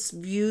students'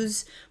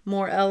 views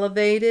more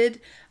elevated.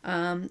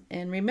 And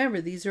remember,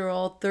 these are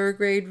all third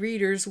grade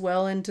readers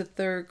well into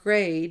third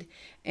grade,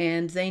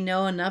 and they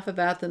know enough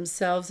about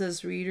themselves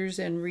as readers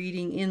and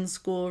reading in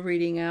school,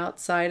 reading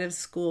outside of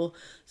school.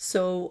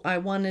 So I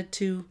wanted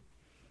to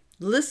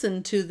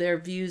listen to their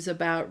views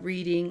about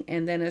reading,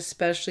 and then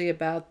especially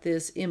about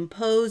this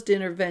imposed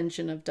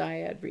intervention of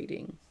dyad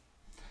reading.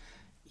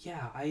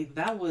 Yeah,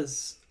 that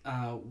was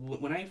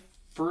when I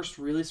first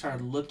really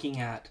started looking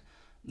at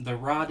the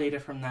raw data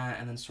from that,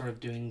 and then sort of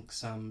doing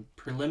some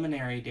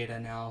preliminary data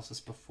analysis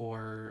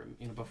before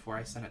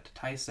I sent it to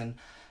Tyson.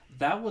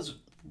 That was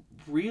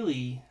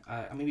really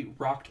maybe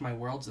rocked my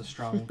world's a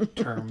strong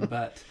term,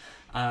 but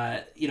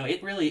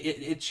it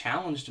really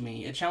challenged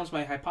me. It challenged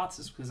my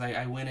hypothesis, because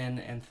I went in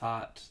and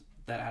thought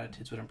that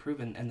attitudes would improve,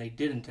 and they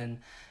didn't, and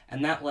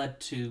that led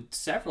to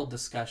several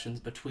discussions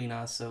between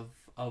us of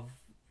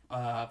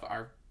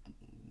our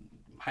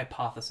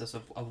hypothesis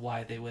of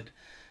why they would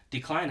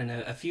decline. And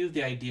a few of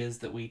the ideas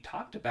that we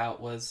talked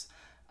about was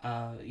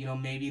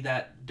maybe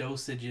that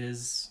dosage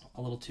is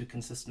a little too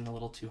consistent, a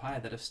little too high,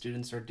 that if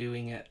students are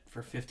doing it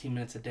for 15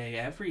 minutes a day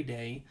every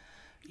day,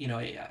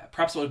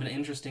 perhaps it would have been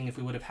interesting if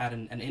we would have had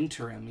an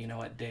interim,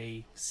 at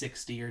day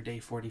 60 or day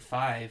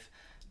 45,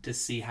 to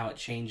see how it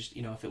changed,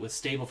 if it was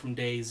stable from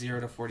day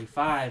 0 to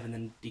 45 and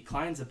then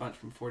declines a bunch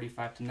from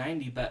 45 to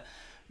 90. But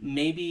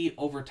maybe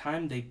over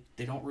time they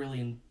don't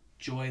really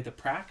enjoy the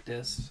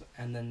practice,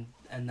 and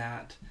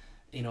that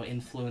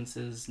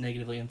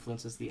negatively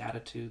influences the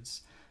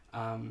attitudes.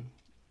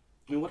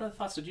 What other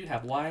thoughts did you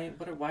have? Why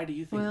do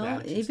you think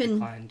that even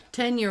declined?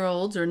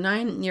 10-year-olds or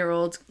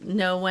 9-year-olds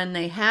know when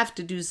they have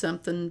to do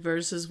something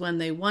versus when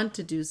they want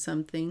to do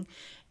something,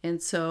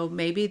 and so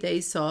maybe they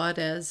saw it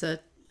as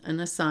an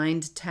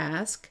assigned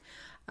task.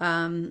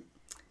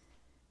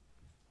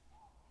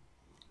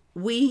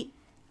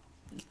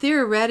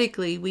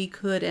 Theoretically, we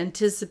could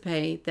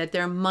anticipate that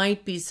there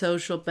might be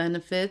social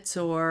benefits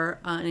or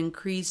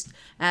increased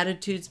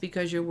attitudes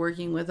because you're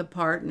working with a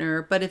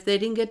partner. But if they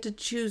didn't get to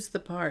choose the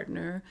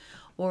partner,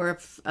 or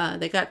if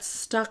they got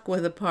stuck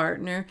with a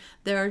partner,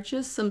 there are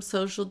just some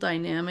social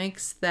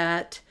dynamics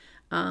that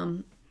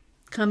come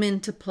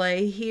into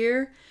play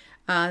here.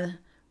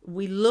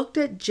 We looked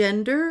at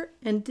gender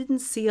and didn't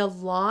see a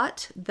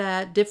lot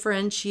that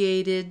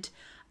differentiated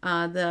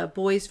the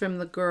boys from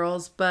the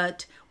girls,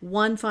 but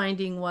one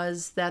finding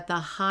was that the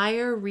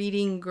higher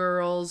reading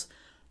girls'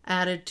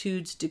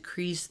 attitudes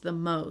decreased the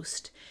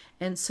most.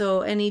 And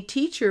so any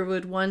teacher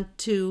would want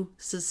to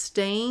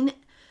sustain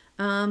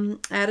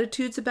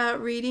attitudes about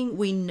reading.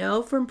 We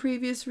know from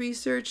previous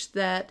research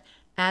that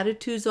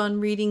attitudes on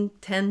reading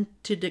tend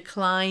to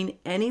decline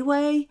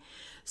anyway,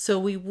 so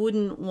we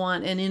wouldn't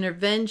want an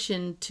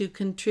intervention to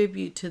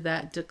contribute to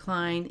that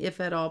decline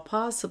if at all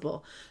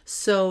possible.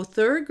 So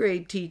third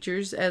grade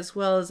teachers, as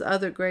well as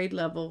other grade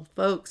level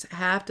folks,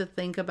 have to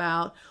think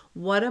about,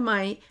 what am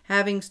I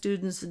having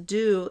students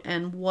do,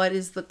 and what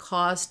is the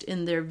cost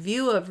in their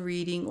view of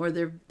reading or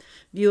their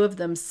view of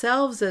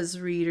themselves as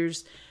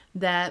readers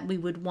that we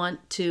would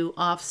want to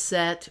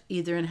offset,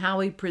 either in how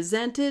we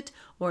present it,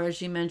 or,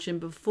 as you mentioned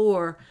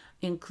before,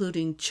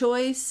 including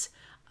choice,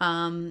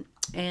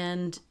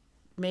 and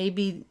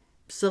maybe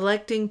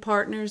selecting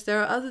partners.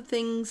 There are other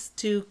things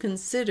to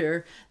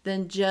consider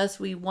than just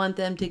we want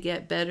them to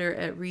get better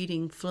at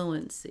reading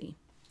fluency.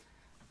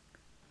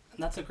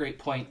 And that's a great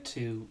point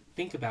to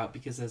think about,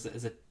 because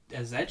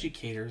as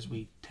educators,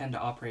 we tend to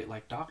operate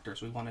like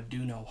doctors. We want to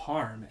do no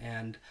harm.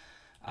 And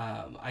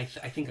I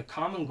think a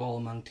common goal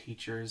among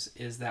teachers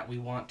is that we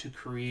want to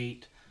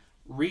create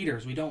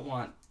readers. We don't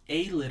want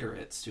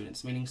illiterate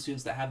students, meaning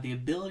students that have the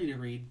ability to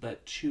read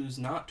but choose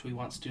not to. We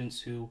want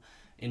students who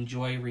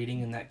enjoy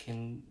reading and that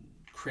can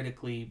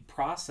critically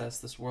process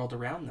this world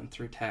around them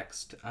through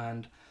text.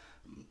 And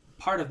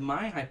part of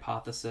my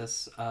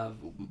hypothesis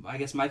I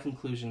guess my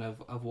conclusion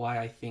of why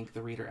I think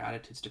the reader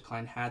attitudes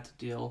decline had to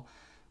deal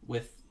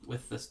with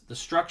the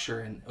structure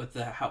and with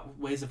the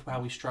ways of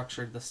how we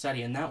structured the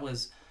study. And that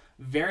was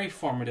very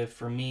formative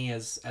for me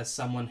as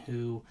someone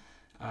who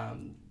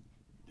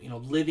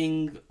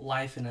living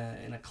life in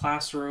a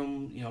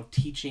classroom,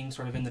 teaching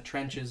sort of in the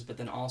trenches, but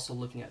then also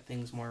looking at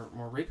things more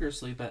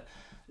rigorously. But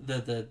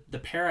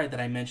the pair that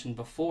I mentioned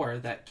before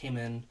that came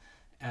in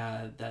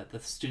the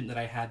student that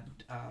I had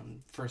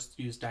first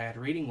used dyad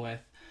reading with,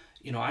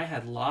 I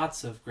had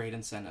lots of great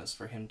incentives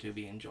for him to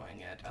be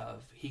enjoying it.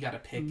 He got to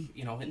pick,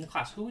 in the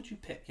class, who would you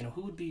pick?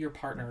 Who would be your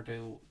partner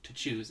to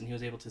choose? And he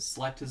was able to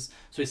select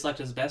he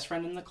selected his best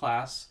friend in the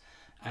class,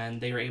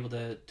 and they were able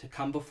to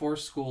come before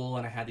school,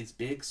 and I had these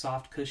big,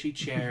 soft, cushy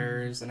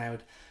chairs, and I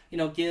would,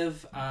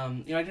 give, I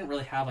didn't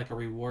really have like a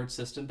reward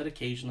system, but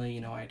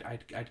occasionally,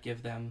 I'd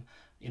give them,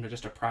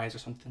 just a prize or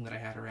something that I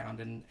had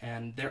around,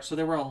 and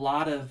there were a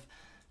lot of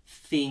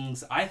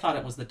things. I thought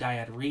it was the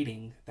dyad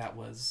reading that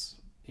was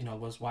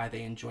why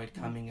they enjoyed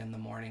coming in the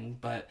morning,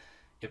 but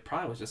it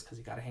probably was just because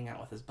he got to hang out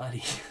with his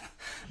buddy.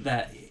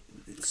 But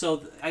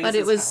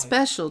it was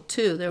special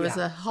too. There was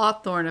a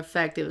Hawthorne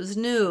effect. It was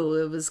new.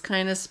 It was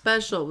kind of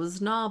special. It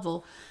was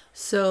novel.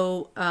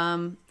 So,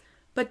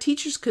 but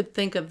teachers could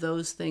think of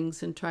those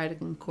things and try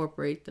to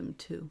incorporate them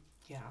too.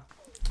 Yeah.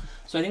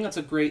 So I think that's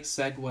a great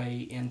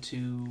segue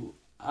into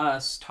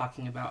us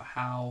talking about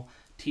how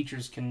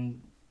teachers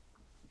can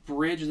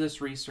bridge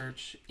this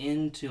research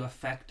into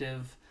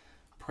effective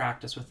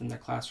practice within their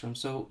classroom.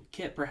 So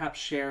Kit, perhaps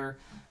share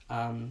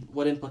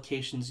what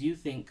implications you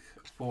think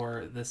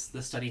for this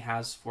study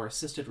has for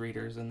assisted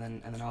readers, and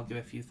then I'll give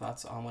a few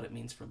thoughts on what it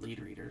means for lead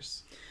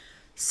readers.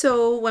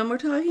 So when we're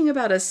talking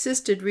about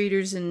assisted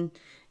readers in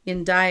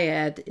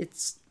dyad,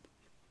 it's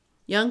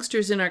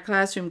youngsters in our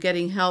classroom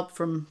getting help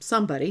from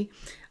somebody.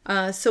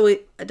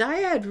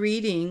 Dyad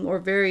reading or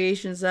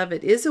variations of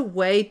it is a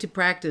way to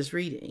practice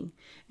reading,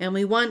 and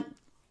we want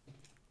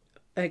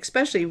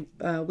especially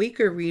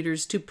weaker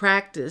readers to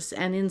practice,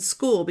 and in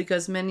school,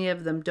 because many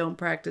of them don't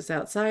practice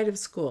outside of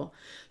school.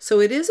 So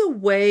it is a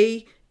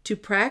way to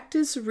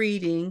practice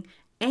reading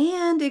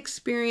and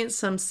experience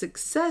some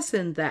success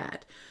in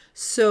that.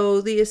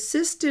 So the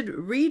assisted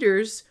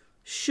readers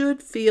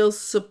should feel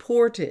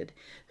supported,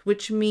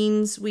 which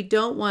means we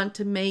don't want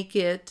to make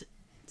it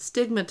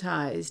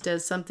stigmatized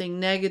as something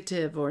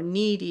negative or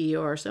needy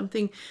or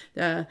something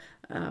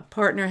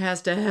partner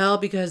has to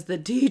help because the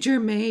teacher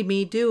made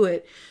me do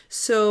it.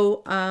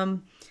 So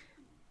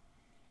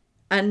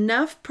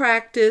enough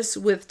practice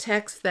with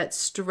texts that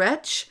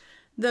stretch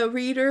the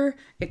reader,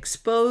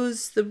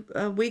 expose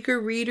the weaker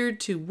reader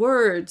to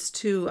words,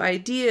 to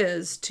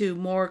ideas, to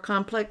more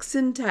complex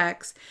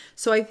syntax.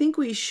 So I think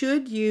we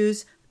should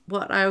use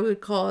what I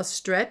would call a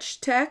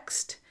stretch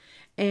text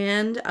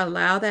and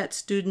allow that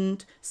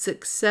student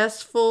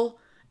successful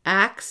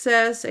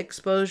access,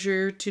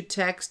 exposure to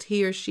text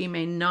he or she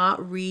may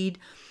not read,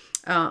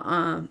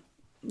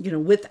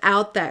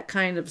 without that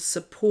kind of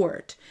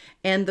support.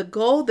 And the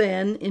goal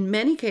then, in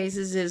many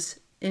cases, is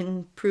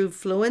improve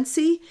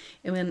fluency.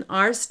 And in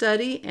our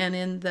study and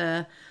in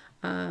the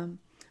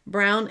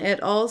Brown et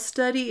al.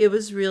 Study, it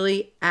was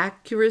really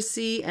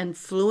accuracy and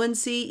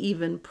fluency,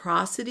 even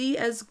prosody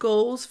as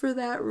goals for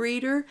that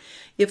reader.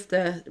 If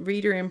the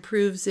reader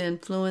improves in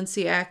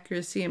fluency,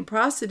 accuracy, and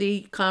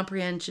prosody,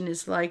 comprehension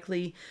is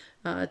likely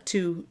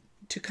to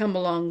come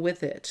along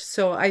with it.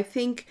 So I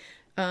think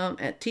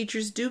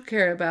teachers do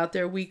care about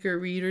their weaker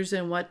readers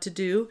and what to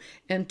do,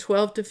 and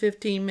 12 to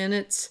 15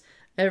 minutes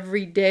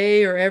every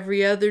day or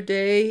every other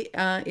day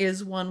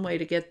is one way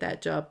to get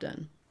that job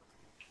done.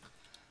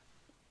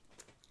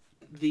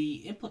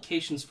 The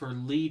implications for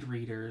lead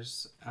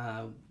readers,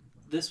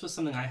 this was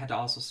something I had to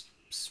also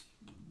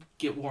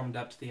get warmed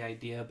up to the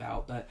idea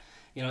about. But,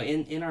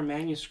 in our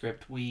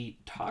manuscript, we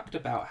talked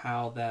about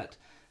how that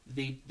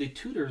the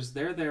tutors,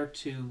 they're there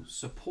to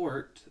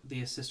support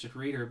the assisted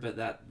reader, but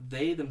that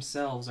they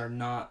themselves are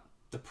not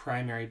the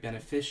primary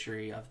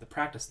beneficiary of the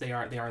practice. They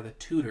are the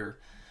tutor.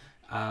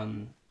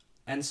 And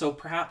so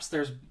perhaps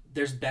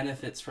there's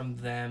benefits from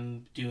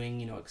them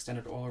doing,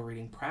 extended oral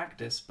reading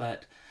practice,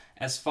 but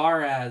as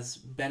far as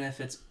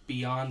benefits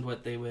beyond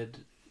what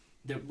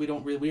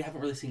we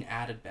haven't really seen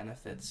added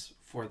benefits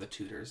for the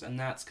tutors, and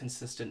that's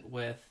consistent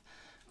with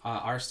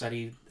our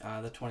study,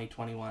 the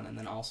 2021, and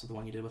then also the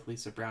one you did with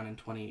Lisa Brown in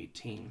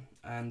 2018.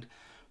 And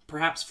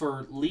perhaps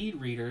for lead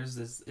readers,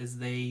 is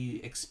they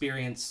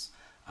experience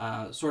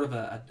sort of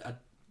a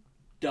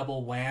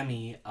double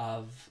whammy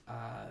of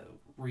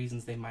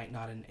reasons they might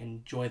not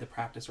enjoy the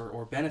practice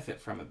or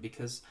benefit from it,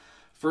 because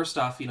first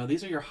off,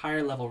 these are your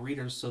higher level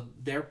readers, so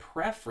their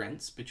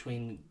preference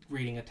between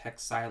reading a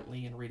text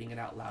silently and reading it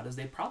out loud is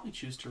they probably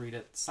choose to read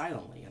it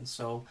silently. And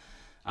so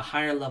a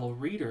higher level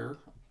reader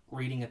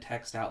reading a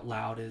text out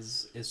loud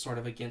is sort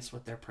of against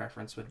what their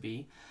preference would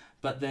be.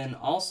 But then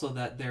also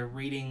that they're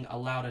reading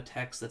aloud a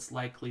text that's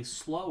likely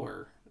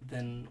slower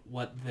than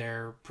what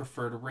their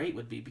preferred rate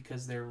would be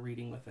because they're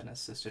reading with an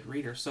assisted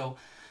reader. So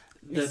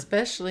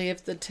especially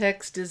if the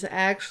text is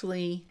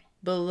actually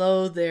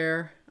below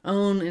their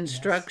own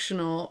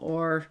instructional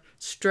or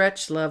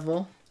stretch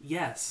level.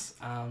 Yes,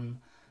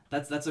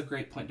 that's a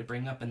great point to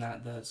bring up. In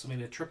that so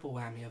maybe a triple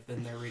whammy of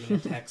then they're reading a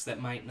text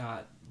that might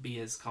not be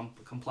as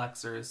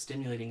complex or as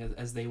stimulating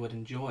as they would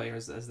enjoy or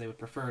as they would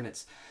prefer, and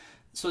it's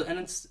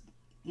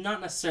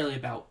not necessarily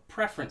about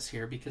preference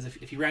here, because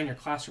if you ran your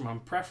classroom on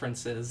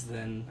preferences,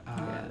 then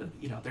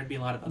there'd be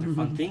a lot of other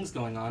fun things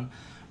going on.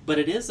 But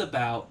it is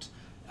about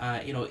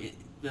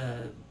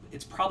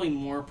it's probably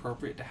more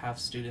appropriate to have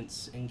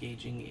students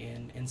engaging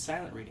in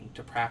silent reading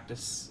to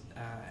practice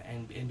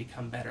and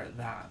become better at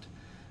that.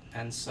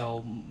 And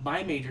so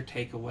my major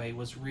takeaway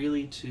was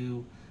really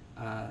to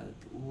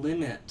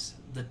limit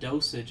the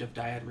dosage of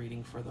dyad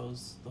reading for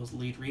those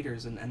lead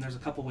readers. And there's a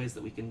couple ways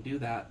that we can do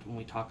that when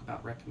we talk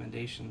about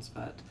recommendations.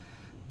 But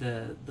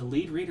the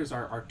lead readers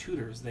are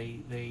tutors.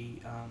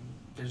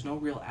 There's no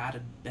real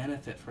added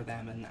benefit for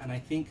them. And I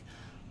think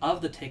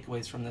of the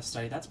takeaways from this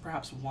study, that's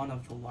perhaps one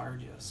of the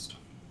largest.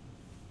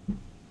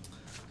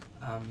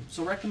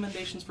 So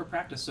recommendations for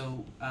practice.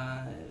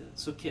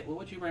 So Kit, what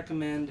would you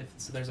recommend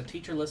if there's a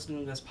teacher listening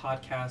to this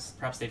podcast,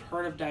 perhaps they've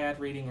heard of dyad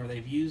reading or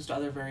they've used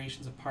other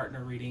variations of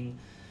partner reading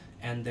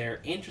and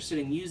they're interested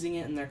in using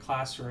it in their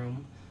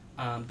classroom,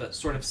 but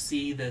sort of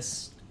see the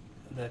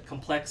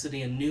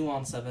complexity and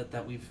nuance of it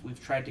that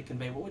we've tried to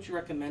convey. What would you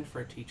recommend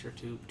for a teacher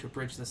to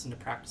bridge this into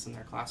practice in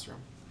their classroom?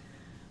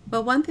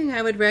 Well, one thing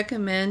I would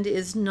recommend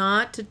is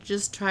not to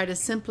just try to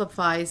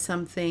simplify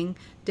something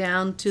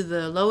down to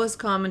the lowest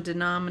common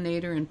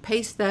denominator and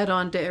paste that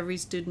onto every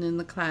student in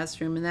the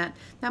classroom. And that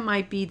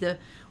might be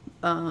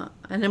an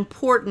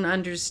important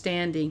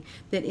understanding,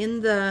 that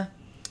in the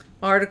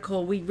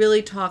article we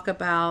really talk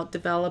about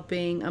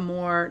developing a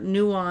more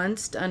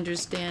nuanced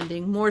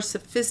understanding, more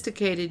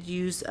sophisticated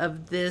use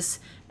of this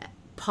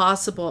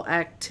possible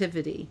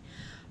activity.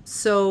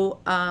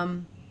 So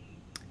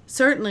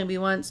certainly we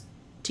want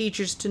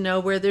teachers to know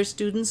where their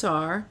students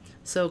are,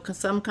 so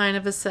some kind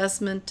of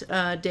assessment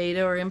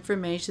data or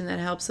information that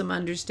helps them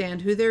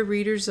understand who their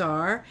readers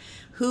are,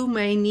 who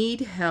may need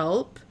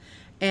help,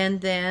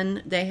 and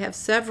then they have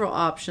several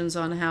options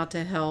on how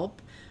to help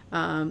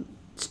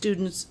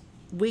students,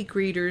 weak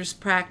readers,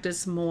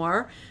 practice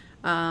more.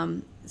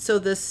 So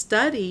the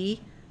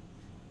study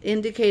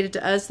indicated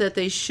to us that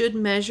they should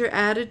measure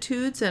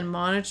attitudes and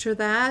monitor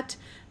that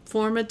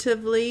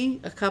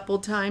formatively a couple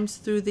times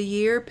through the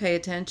year. Pay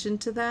attention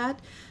to that.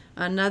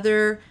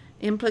 Another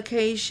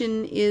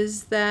implication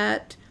is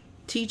that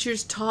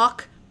teachers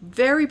talk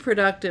very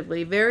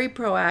productively, very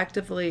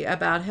proactively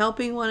about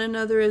helping one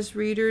another as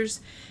readers,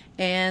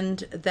 and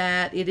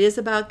that it is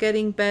about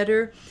getting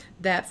better,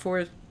 that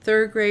for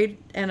third grade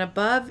and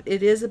above,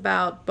 it is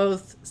about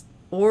both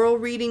oral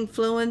reading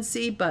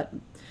fluency, but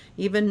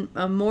even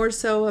more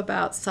so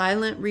about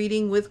silent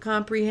reading with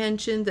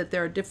comprehension, that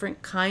there are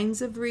different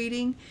kinds of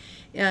reading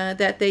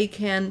that they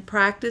can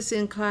practice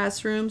in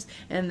classrooms,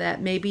 and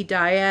that maybe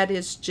dyad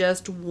is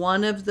just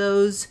one of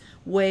those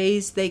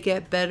ways they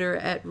get better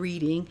at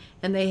reading,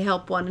 and they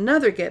help one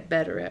another get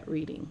better at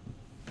reading.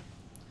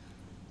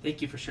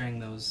 Thank you for sharing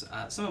those.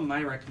 Some of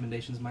my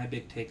recommendations, my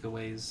big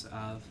takeaways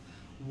of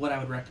what I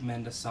would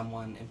recommend to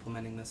someone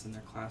implementing this in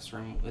their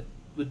classroom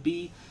would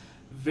be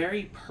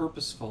very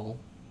purposeful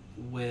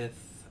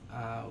with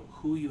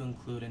who you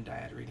include in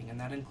dyad reading, and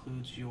that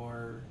includes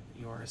your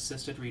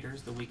assisted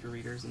readers, the weaker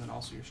readers, and then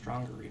also your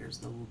stronger readers,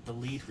 the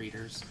lead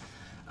readers.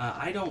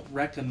 I don't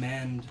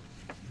recommend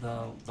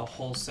the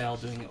wholesale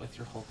doing it with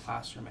your whole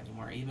classroom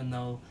anymore, even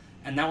though,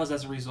 and that was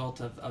as a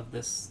result of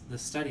this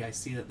study. I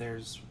see that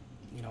there's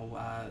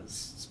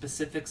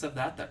specifics of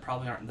that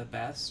probably aren't the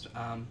best.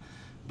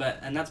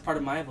 And that's part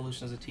of my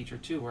evolution as a teacher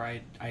too,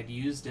 where I'd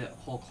used it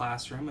whole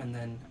classroom, and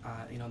then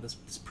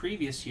this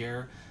previous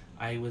year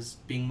I was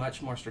being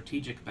much more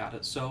strategic about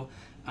it. So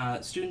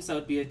students that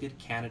would be a good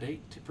candidate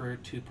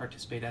to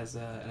participate as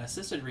an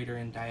assisted reader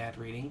in dyad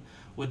reading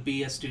would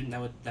be a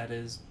student that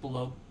is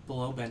below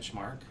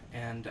benchmark,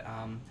 and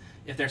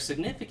if they're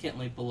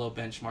significantly below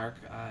benchmark,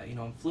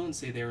 in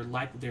fluency, they're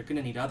going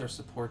to need other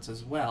supports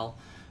as well.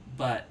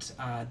 But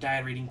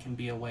dyad reading can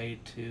be a way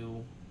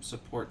to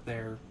support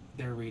their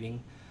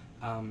reading.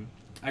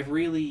 I've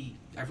really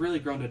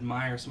grown to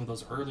admire some of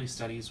those early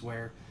studies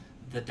where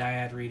the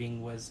dyad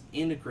reading was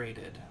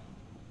integrated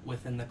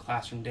within the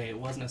classroom day. It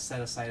wasn't a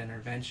set-aside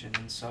intervention.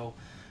 And so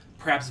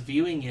perhaps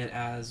viewing it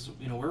as,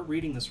 we're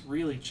reading this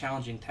really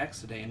challenging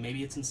text today, and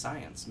maybe it's in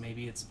science,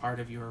 maybe it's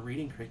part of your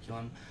reading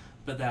curriculum,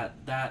 but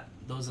that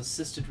those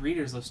assisted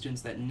readers, those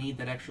students that need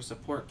that extra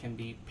support, can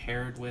be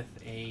paired with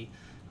a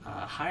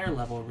higher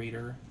level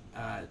reader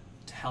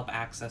to help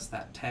access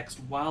that text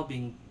while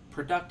being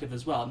productive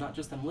as well. Not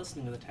just them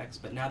listening to the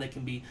text, but now they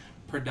can be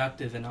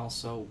productive and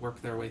also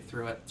work their way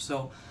through it.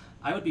 So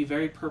I would be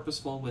very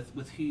purposeful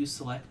with who you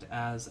select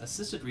as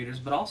assisted readers,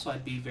 but also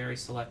I'd be very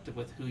selective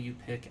with who you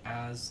pick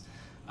as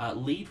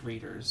lead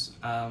readers.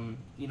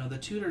 The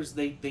tutors,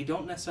 they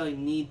don't necessarily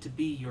need to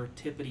be your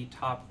tippity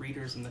top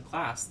readers in the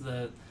class.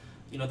 The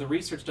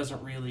research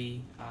doesn't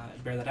really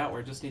bear that out, where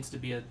it just needs to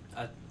be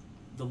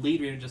the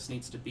lead reader just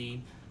needs to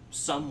be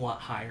somewhat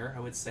higher, I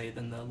would say,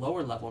 than the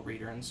lower level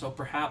reader. And so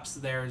perhaps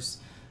there's,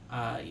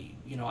 I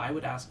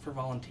would ask for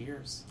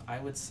volunteers. I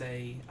would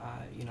say,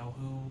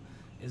 who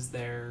is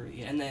there,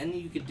 and then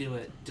you could do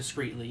it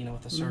discreetly,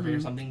 with a survey or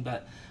something,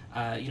 but,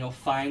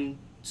 find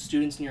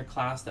students in your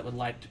class that would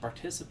like to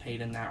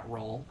participate in that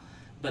role,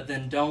 but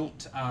then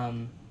don't,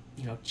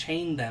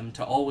 chain them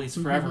to always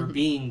forever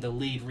being the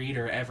lead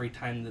reader every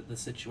time that the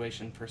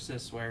situation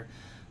persists, where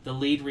The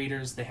lead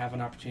readers, they have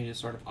an opportunity to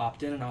sort of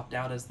opt in and opt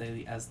out as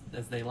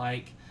they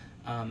like,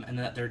 and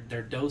that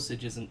their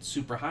dosage isn't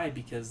super high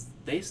because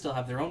they still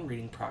have their own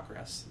reading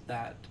progress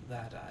that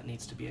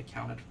needs to be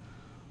accounted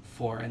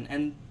for,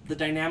 and the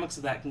dynamics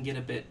of that can get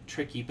a bit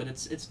tricky, but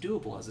it's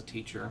doable as a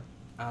teacher.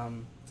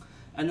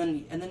 And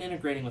then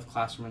integrating with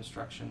classroom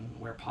instruction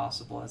where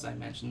possible, as I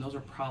mentioned. Those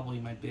are probably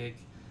my big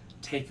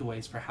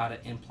takeaways for how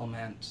to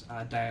implement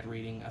dyad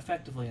reading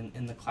effectively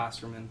in the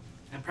classroom.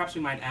 And perhaps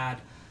we might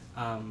add,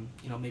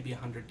 maybe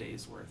 100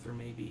 days worth, or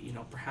maybe,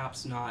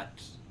 perhaps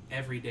not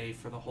every day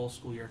for the whole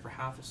school year, for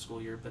half a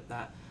school year, but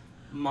that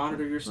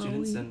monitor your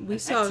students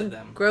and saw exit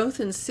them. Growth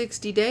in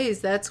 60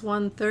 days. That's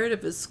 1/3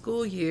 of a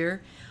school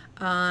year.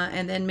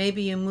 And then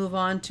maybe you move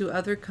on to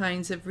other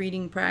kinds of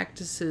reading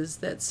practices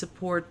that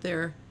support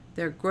their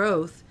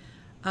growth.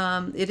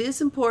 It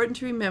is important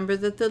to remember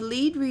that the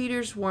lead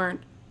readers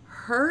weren't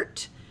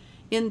hurt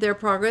in their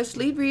progress.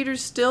 Lead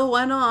readers still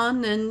went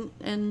on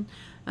and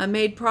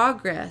made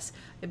progress,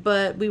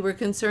 but we were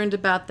concerned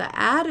about the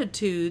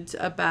attitudes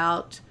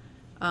about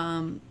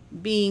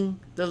being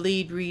the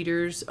lead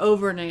readers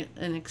over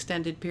an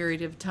extended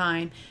period of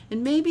time,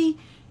 and maybe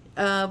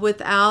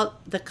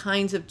without the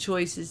kinds of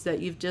choices that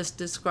you've just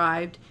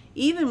described,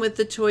 even with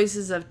the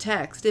choices of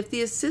text. If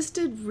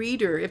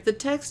the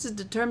text is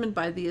determined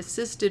by the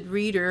assisted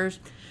reader's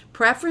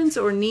preference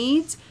or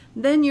needs,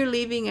 then you're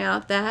leaving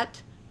out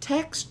that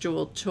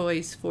textual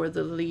choice for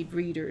the lead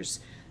readers.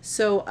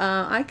 So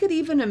I could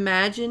even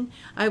imagine,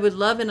 I would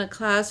love in a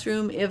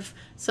classroom if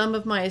some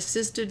of my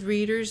assisted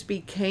readers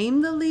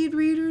became the lead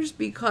readers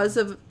because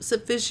of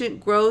sufficient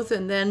growth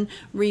and then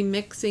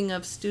remixing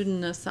of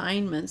student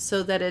assignments,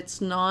 so that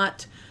it's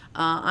not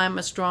I'm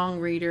a strong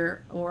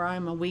reader or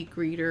I'm a weak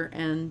reader,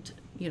 and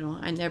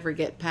I never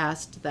get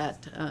past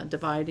that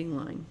dividing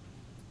line.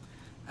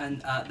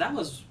 And that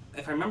was,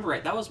 if I remember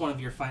right, that was one of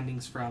your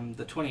findings from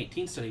the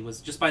 2018 study,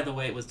 was just by the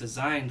way it was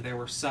designed, there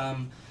were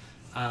some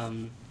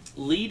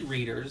lead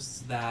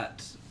readers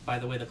that, by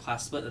the way the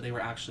class split, that they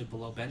were actually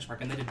below benchmark,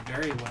 and they did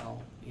very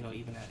well,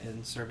 even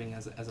in serving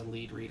as a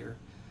lead reader.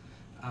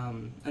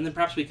 And then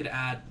perhaps we could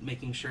add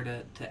making sure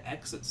to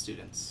exit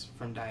students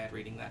from dyad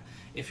reading, that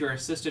if your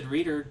assisted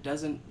reader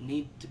doesn't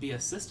need to be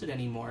assisted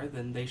anymore,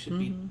 then they should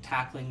be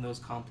tackling those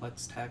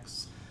complex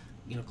texts,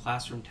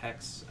 classroom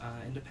texts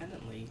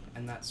independently,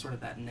 and that's sort of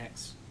that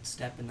next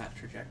step in that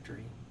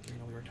trajectory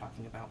we were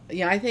talking about.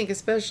 Yeah, I think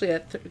especially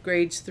at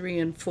grades 3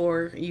 and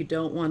 4, you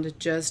don't want to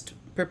just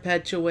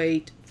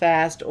perpetuate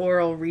fast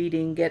oral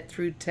reading, get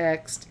through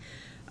text,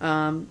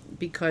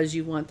 because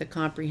you want the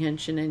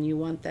comprehension and you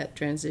want that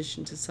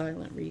transition to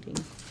silent reading.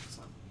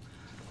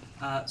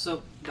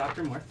 So,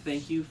 Dr. Moore,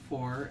 thank you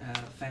for a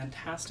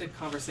fantastic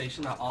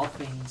conversation about all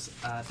things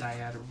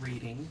dyad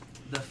reading.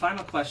 The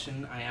final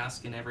question I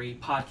ask in every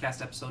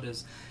podcast episode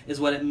is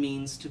what it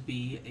means to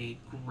be a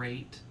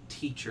great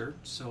teacher.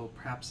 So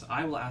perhaps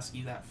I will ask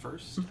you that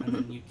first, and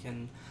then you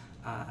can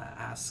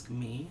ask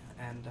me,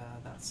 and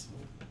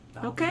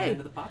that'll be the end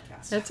of the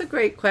podcast. That's a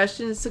great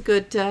question. It's a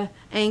good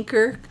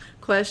anchor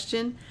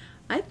question.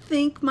 I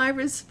think my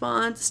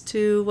response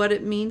to what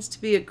it means to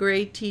be a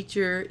great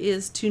teacher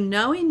is to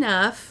know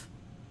enough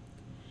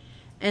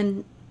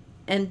and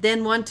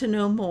then want to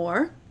know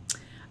more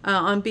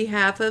on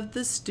behalf of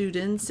the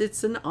students.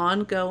 It's an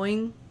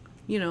ongoing,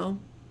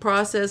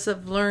 process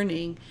of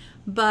learning.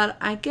 But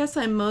I guess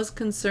I'm most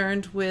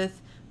concerned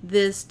with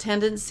this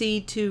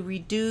tendency to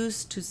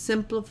reduce, to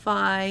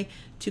simplify,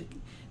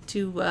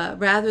 to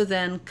rather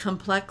than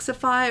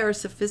complexify or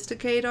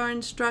sophisticate our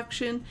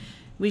instruction.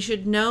 We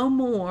should know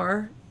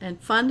more, and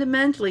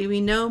fundamentally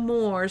we know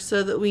more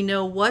so that we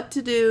know what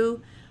to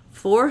do,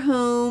 for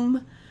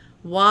whom,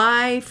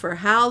 why, for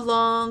how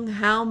long,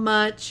 how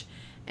much,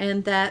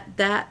 and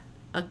that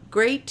a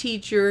great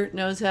teacher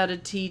knows how to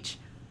teach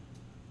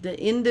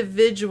the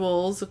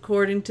individuals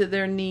according to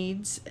their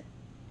needs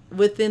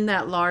within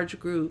that large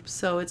group.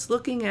 So it's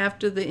looking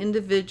after the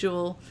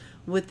individual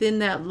within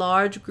that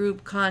large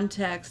group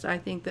context, I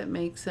think, that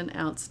makes an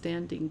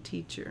outstanding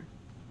teacher.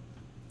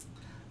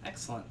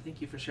 Excellent.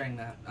 Thank you for sharing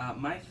that.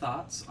 My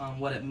thoughts on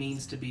what it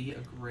means to be a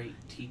great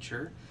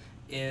teacher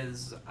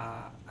is,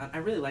 I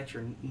really liked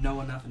your know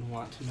enough and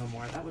want to know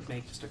more. That would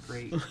make just a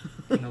great,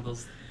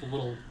 those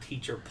little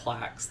teacher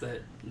plaques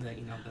that.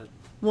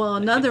 Well,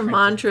 another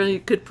mantra you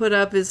could put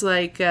up is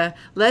like,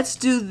 let's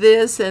do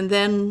this and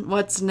then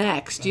what's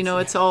next?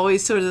 It's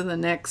always sort of the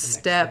next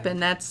step,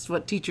 and that's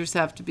what teachers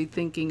have to be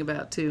thinking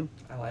about too.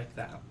 I like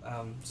that.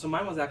 So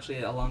mine was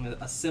actually along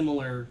a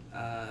similar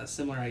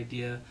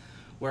idea,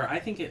 where I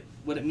think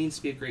what it means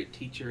to be a great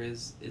teacher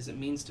is it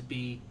means to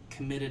be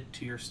committed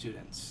to your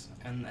students,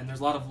 and there's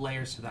a lot of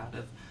layers to that.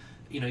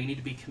 You need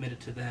to be committed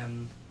to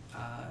them,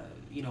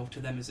 to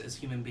them as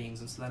human beings,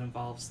 and so that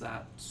involves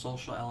that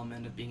social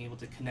element of being able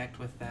to connect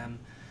with them,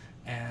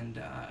 and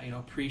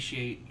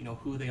appreciate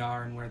who they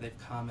are and where they've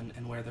come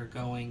and where they're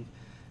going,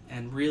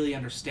 and really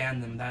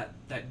understand them.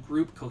 That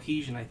group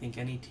cohesion, I think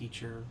any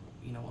teacher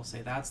will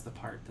say that's the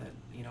part that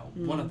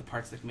one of the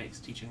parts that makes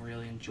teaching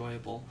really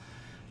enjoyable.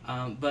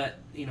 But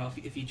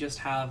if you just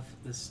have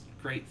this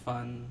great,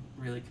 fun,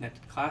 really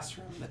connected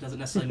classroom. That doesn't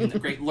necessarily mean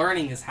that great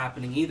learning is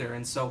happening either.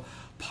 And so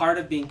part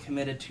of being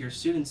committed to your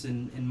students,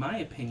 in my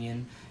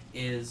opinion,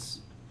 is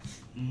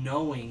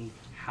knowing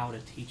how to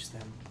teach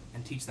them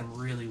and teach them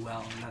really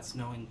well. And that's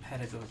knowing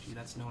pedagogy,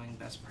 that's knowing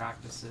best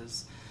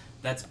practices,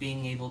 that's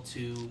being able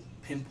to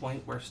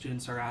pinpoint where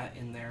students are at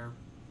in their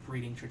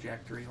reading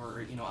trajectory,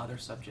 or other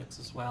subjects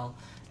as well,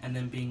 and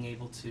then being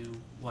able to,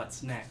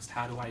 what's next,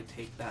 how do I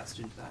take that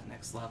student to that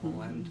next level.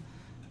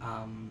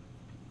 Mm-hmm.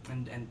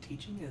 And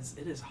teaching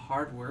is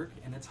hard work,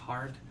 and it's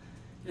hard,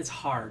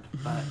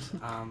 but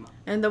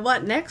and the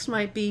what next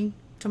might be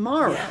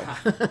tomorrow. Yeah.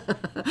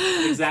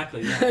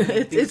 Exactly. Yeah.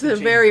 It's a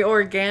very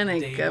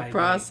organic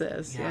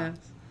process. Yeah. Yes.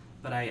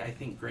 But I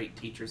think great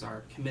teachers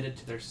are committed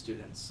to their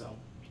students. So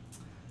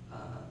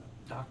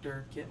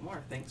Dr. Kit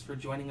Moore, thanks for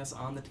joining us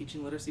on the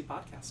Teaching Literacy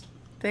Podcast.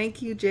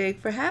 Thank you, Jake,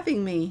 for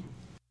having me.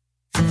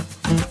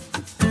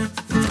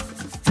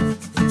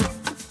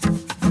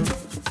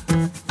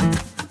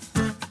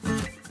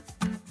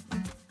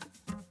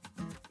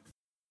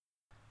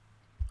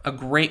 A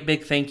great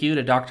big thank you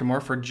to Dr. Moore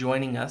for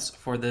joining us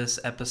for this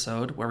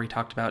episode where we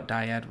talked about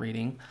dyad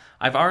reading.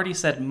 I've already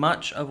said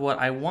much of what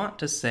I want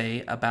to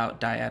say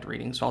about dyad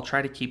reading, so I'll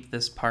try to keep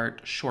this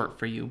part short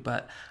for you,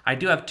 but I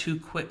do have 2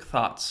 quick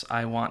thoughts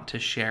I want to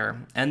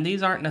share. And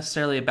these aren't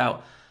necessarily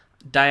about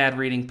dyad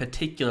reading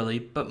particularly,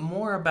 but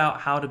more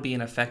about how to be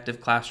an effective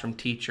classroom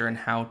teacher and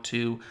how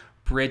to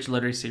bridge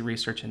literacy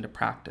research into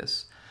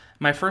practice.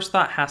 My first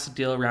thought has to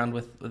deal around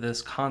with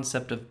this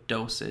concept of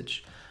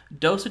dosage.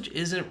 Dosage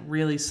isn't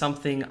really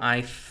something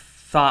I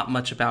thought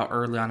much about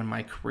early on in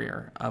my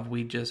career.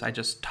 I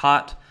just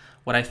taught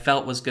what I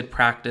felt was good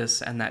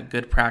practice, and that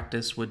good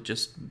practice would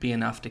just be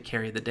enough to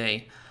carry the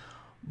day.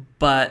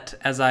 But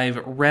as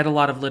I've read a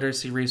lot of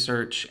literacy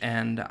research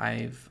and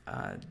I've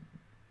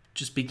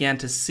just began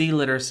to see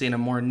literacy in a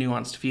more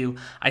nuanced view,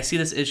 I see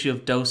this issue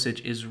of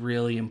dosage is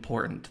really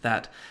important.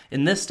 That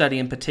in this study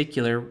in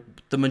particular,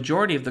 the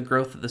majority of the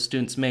growth that the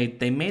students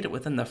made, they made it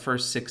within the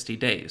first 60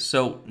 days.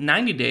 So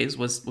 90 days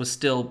was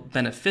still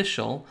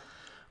beneficial,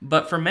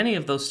 but for many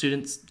of those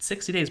students,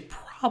 60 days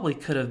probably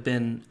could have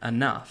been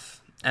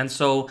enough. And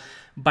so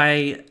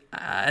by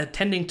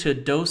attending to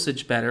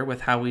dosage better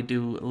with how we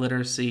do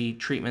literacy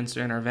treatments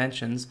or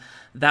interventions,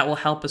 that will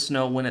help us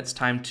know when it's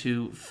time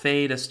to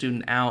fade a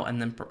student out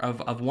and then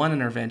of one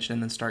intervention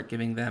and then start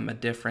giving them a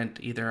different,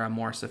 either a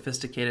more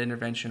sophisticated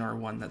intervention or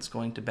one that's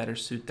going to better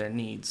suit their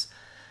needs.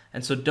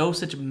 And so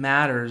dosage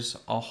matters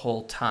a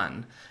whole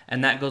ton.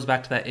 And that goes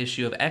back to that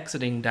issue of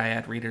exiting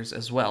dyad readers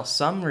as well.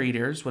 Some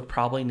readers would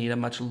probably need a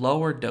much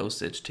lower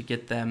dosage to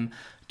get them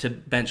to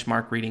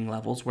benchmark reading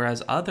levels,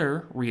 whereas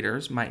other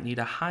readers might need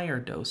a higher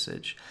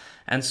dosage.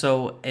 And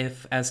so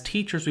if, as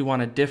teachers, we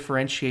want to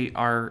differentiate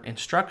our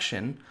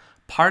instruction,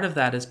 part of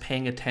that is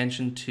paying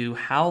attention to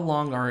how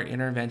long are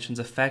interventions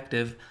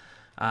effective.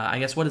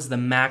 What is the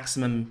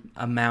maximum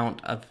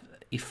amount of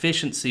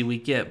efficiency we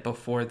get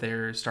before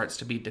there starts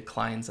to be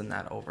declines in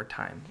that over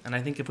time. And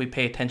I think if we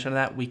pay attention to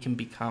that, we can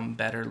become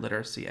better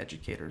literacy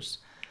educators.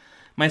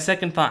 My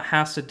second thought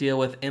has to deal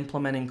with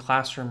implementing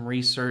classroom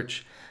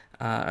research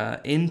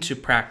into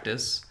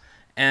practice.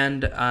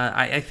 And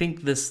I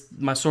think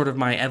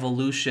my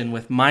evolution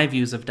with my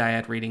views of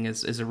dyad reading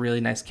is a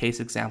really nice case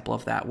example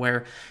of that,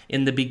 where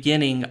in the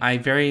beginning, I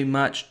very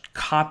much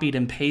copied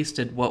and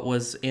pasted what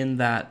was in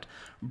that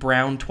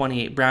Brown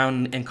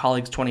and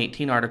colleagues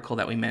 2018 article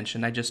that we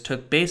mentioned. I just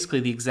took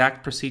basically the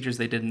exact procedures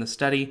they did in the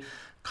study,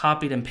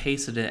 copied and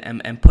pasted it,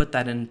 and put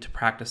that into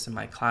practice in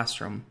my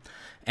classroom.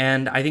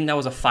 And I think that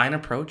was a fine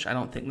approach. I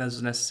don't think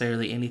there's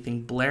necessarily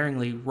anything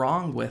blaringly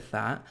wrong with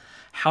that.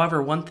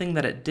 However, one thing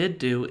that it did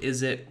do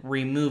is it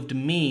removed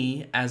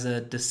me as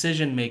a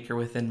decision maker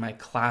within my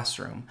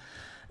classroom.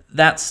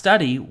 That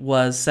study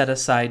was set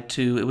aside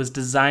it was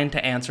designed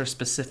to answer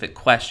specific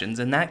questions.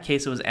 In that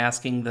case, it was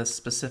asking the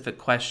specific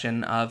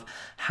question of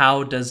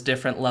how does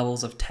different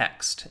levels of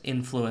text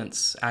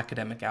influence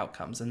academic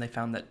outcomes? And they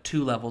found that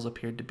 2 levels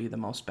appeared to be the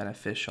most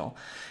beneficial.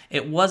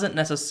 It wasn't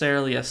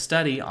necessarily a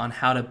study on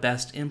how to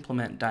best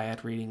implement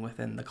dyad reading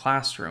within the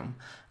classroom.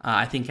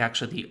 I think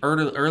actually the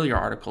earlier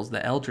articles,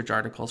 the Eldridge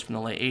articles from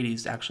the late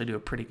 80s, actually do a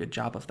pretty good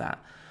job of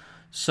that.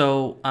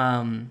 So,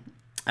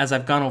 as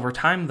I've gone over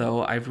time,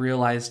 though, I've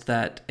realized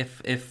that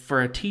if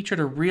for a teacher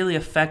to really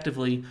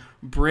effectively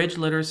bridge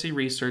literacy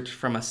research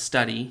from a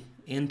study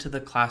into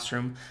the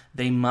classroom,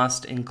 they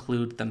must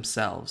include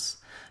themselves.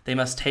 They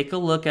must take a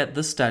look at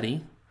the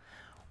study,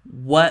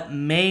 what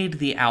made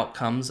the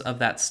outcomes of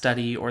that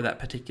study or that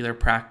particular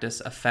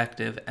practice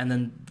effective, and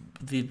then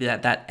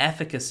that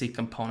efficacy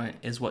component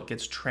is what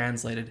gets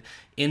translated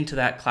into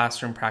that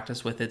classroom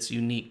practice with its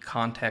unique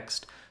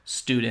context,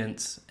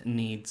 students,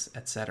 needs,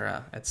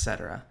 etc.,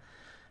 etc.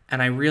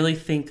 And I really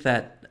think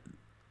that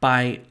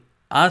by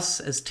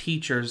us as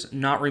teachers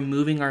not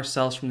removing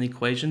ourselves from the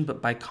equation,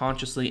 but by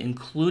consciously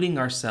including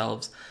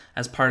ourselves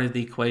as part of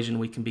the equation,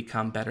 we can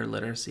become better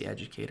literacy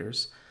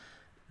educators.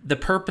 The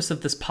purpose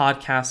of this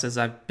podcast is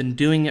I've been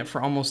doing it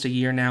for almost a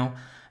year now.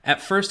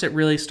 At first, it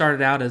really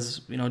started out as,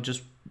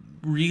 just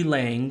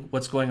relaying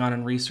what's going on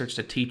in research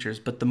to teachers,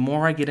 but the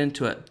more I get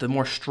into it, the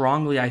more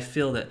strongly I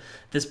feel that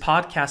this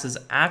podcast is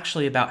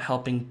actually about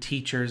helping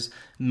teachers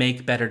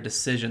make better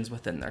decisions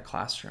within their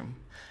classroom.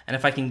 And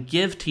if I can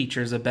give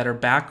teachers a better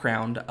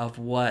background of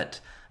what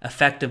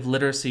effective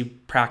literacy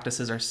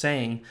practices are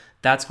saying,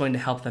 that's going to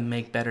help them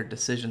make better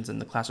decisions in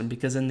the classroom.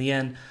 Because in the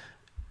end,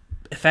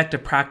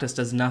 effective practice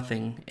does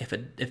nothing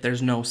if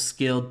there's no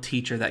skilled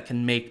teacher that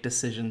can make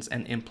decisions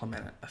and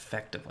implement it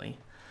effectively.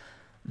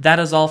 That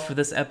is all for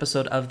this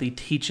episode of the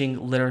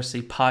Teaching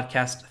Literacy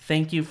Podcast.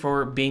 Thank you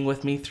for being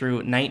with me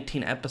through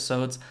 19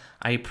 episodes.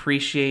 I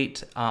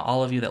appreciate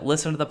all of you that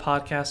listen to the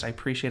podcast. I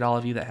appreciate all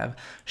of you that have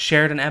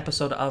shared an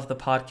episode of the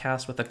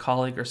podcast with a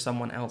colleague or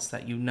someone else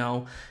that you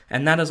know.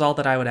 And that is all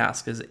that I would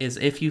ask is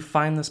if you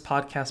find this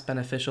podcast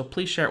beneficial,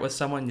 please share it with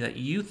someone that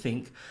you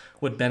think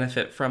would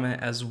benefit from it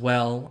as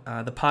well.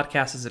 The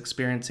podcast is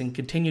experiencing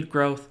continued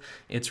growth.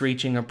 It's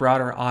reaching a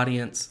broader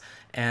audience.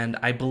 And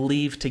I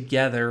believe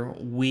together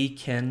we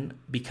can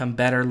become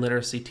better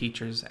literacy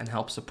teachers and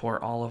help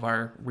support all of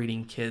our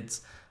reading kids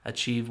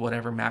achieve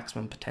whatever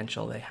maximum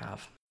potential they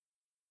have.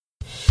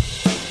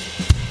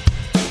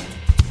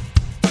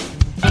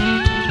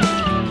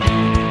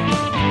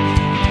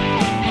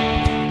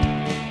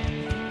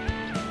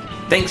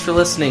 Thanks for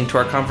listening to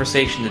our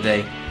conversation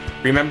today.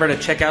 Remember to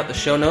check out the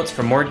show notes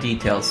for more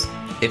details.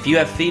 If you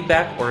have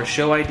feedback or a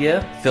show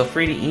idea, feel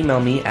free to email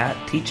me at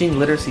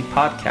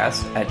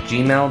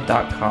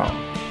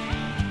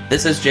teachingliteracypodcast@gmail.com.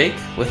 This is Jake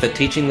with the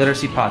Teaching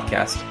Literacy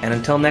Podcast, and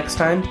until next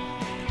time,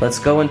 let's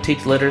go and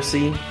teach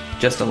literacy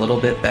just a little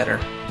bit better.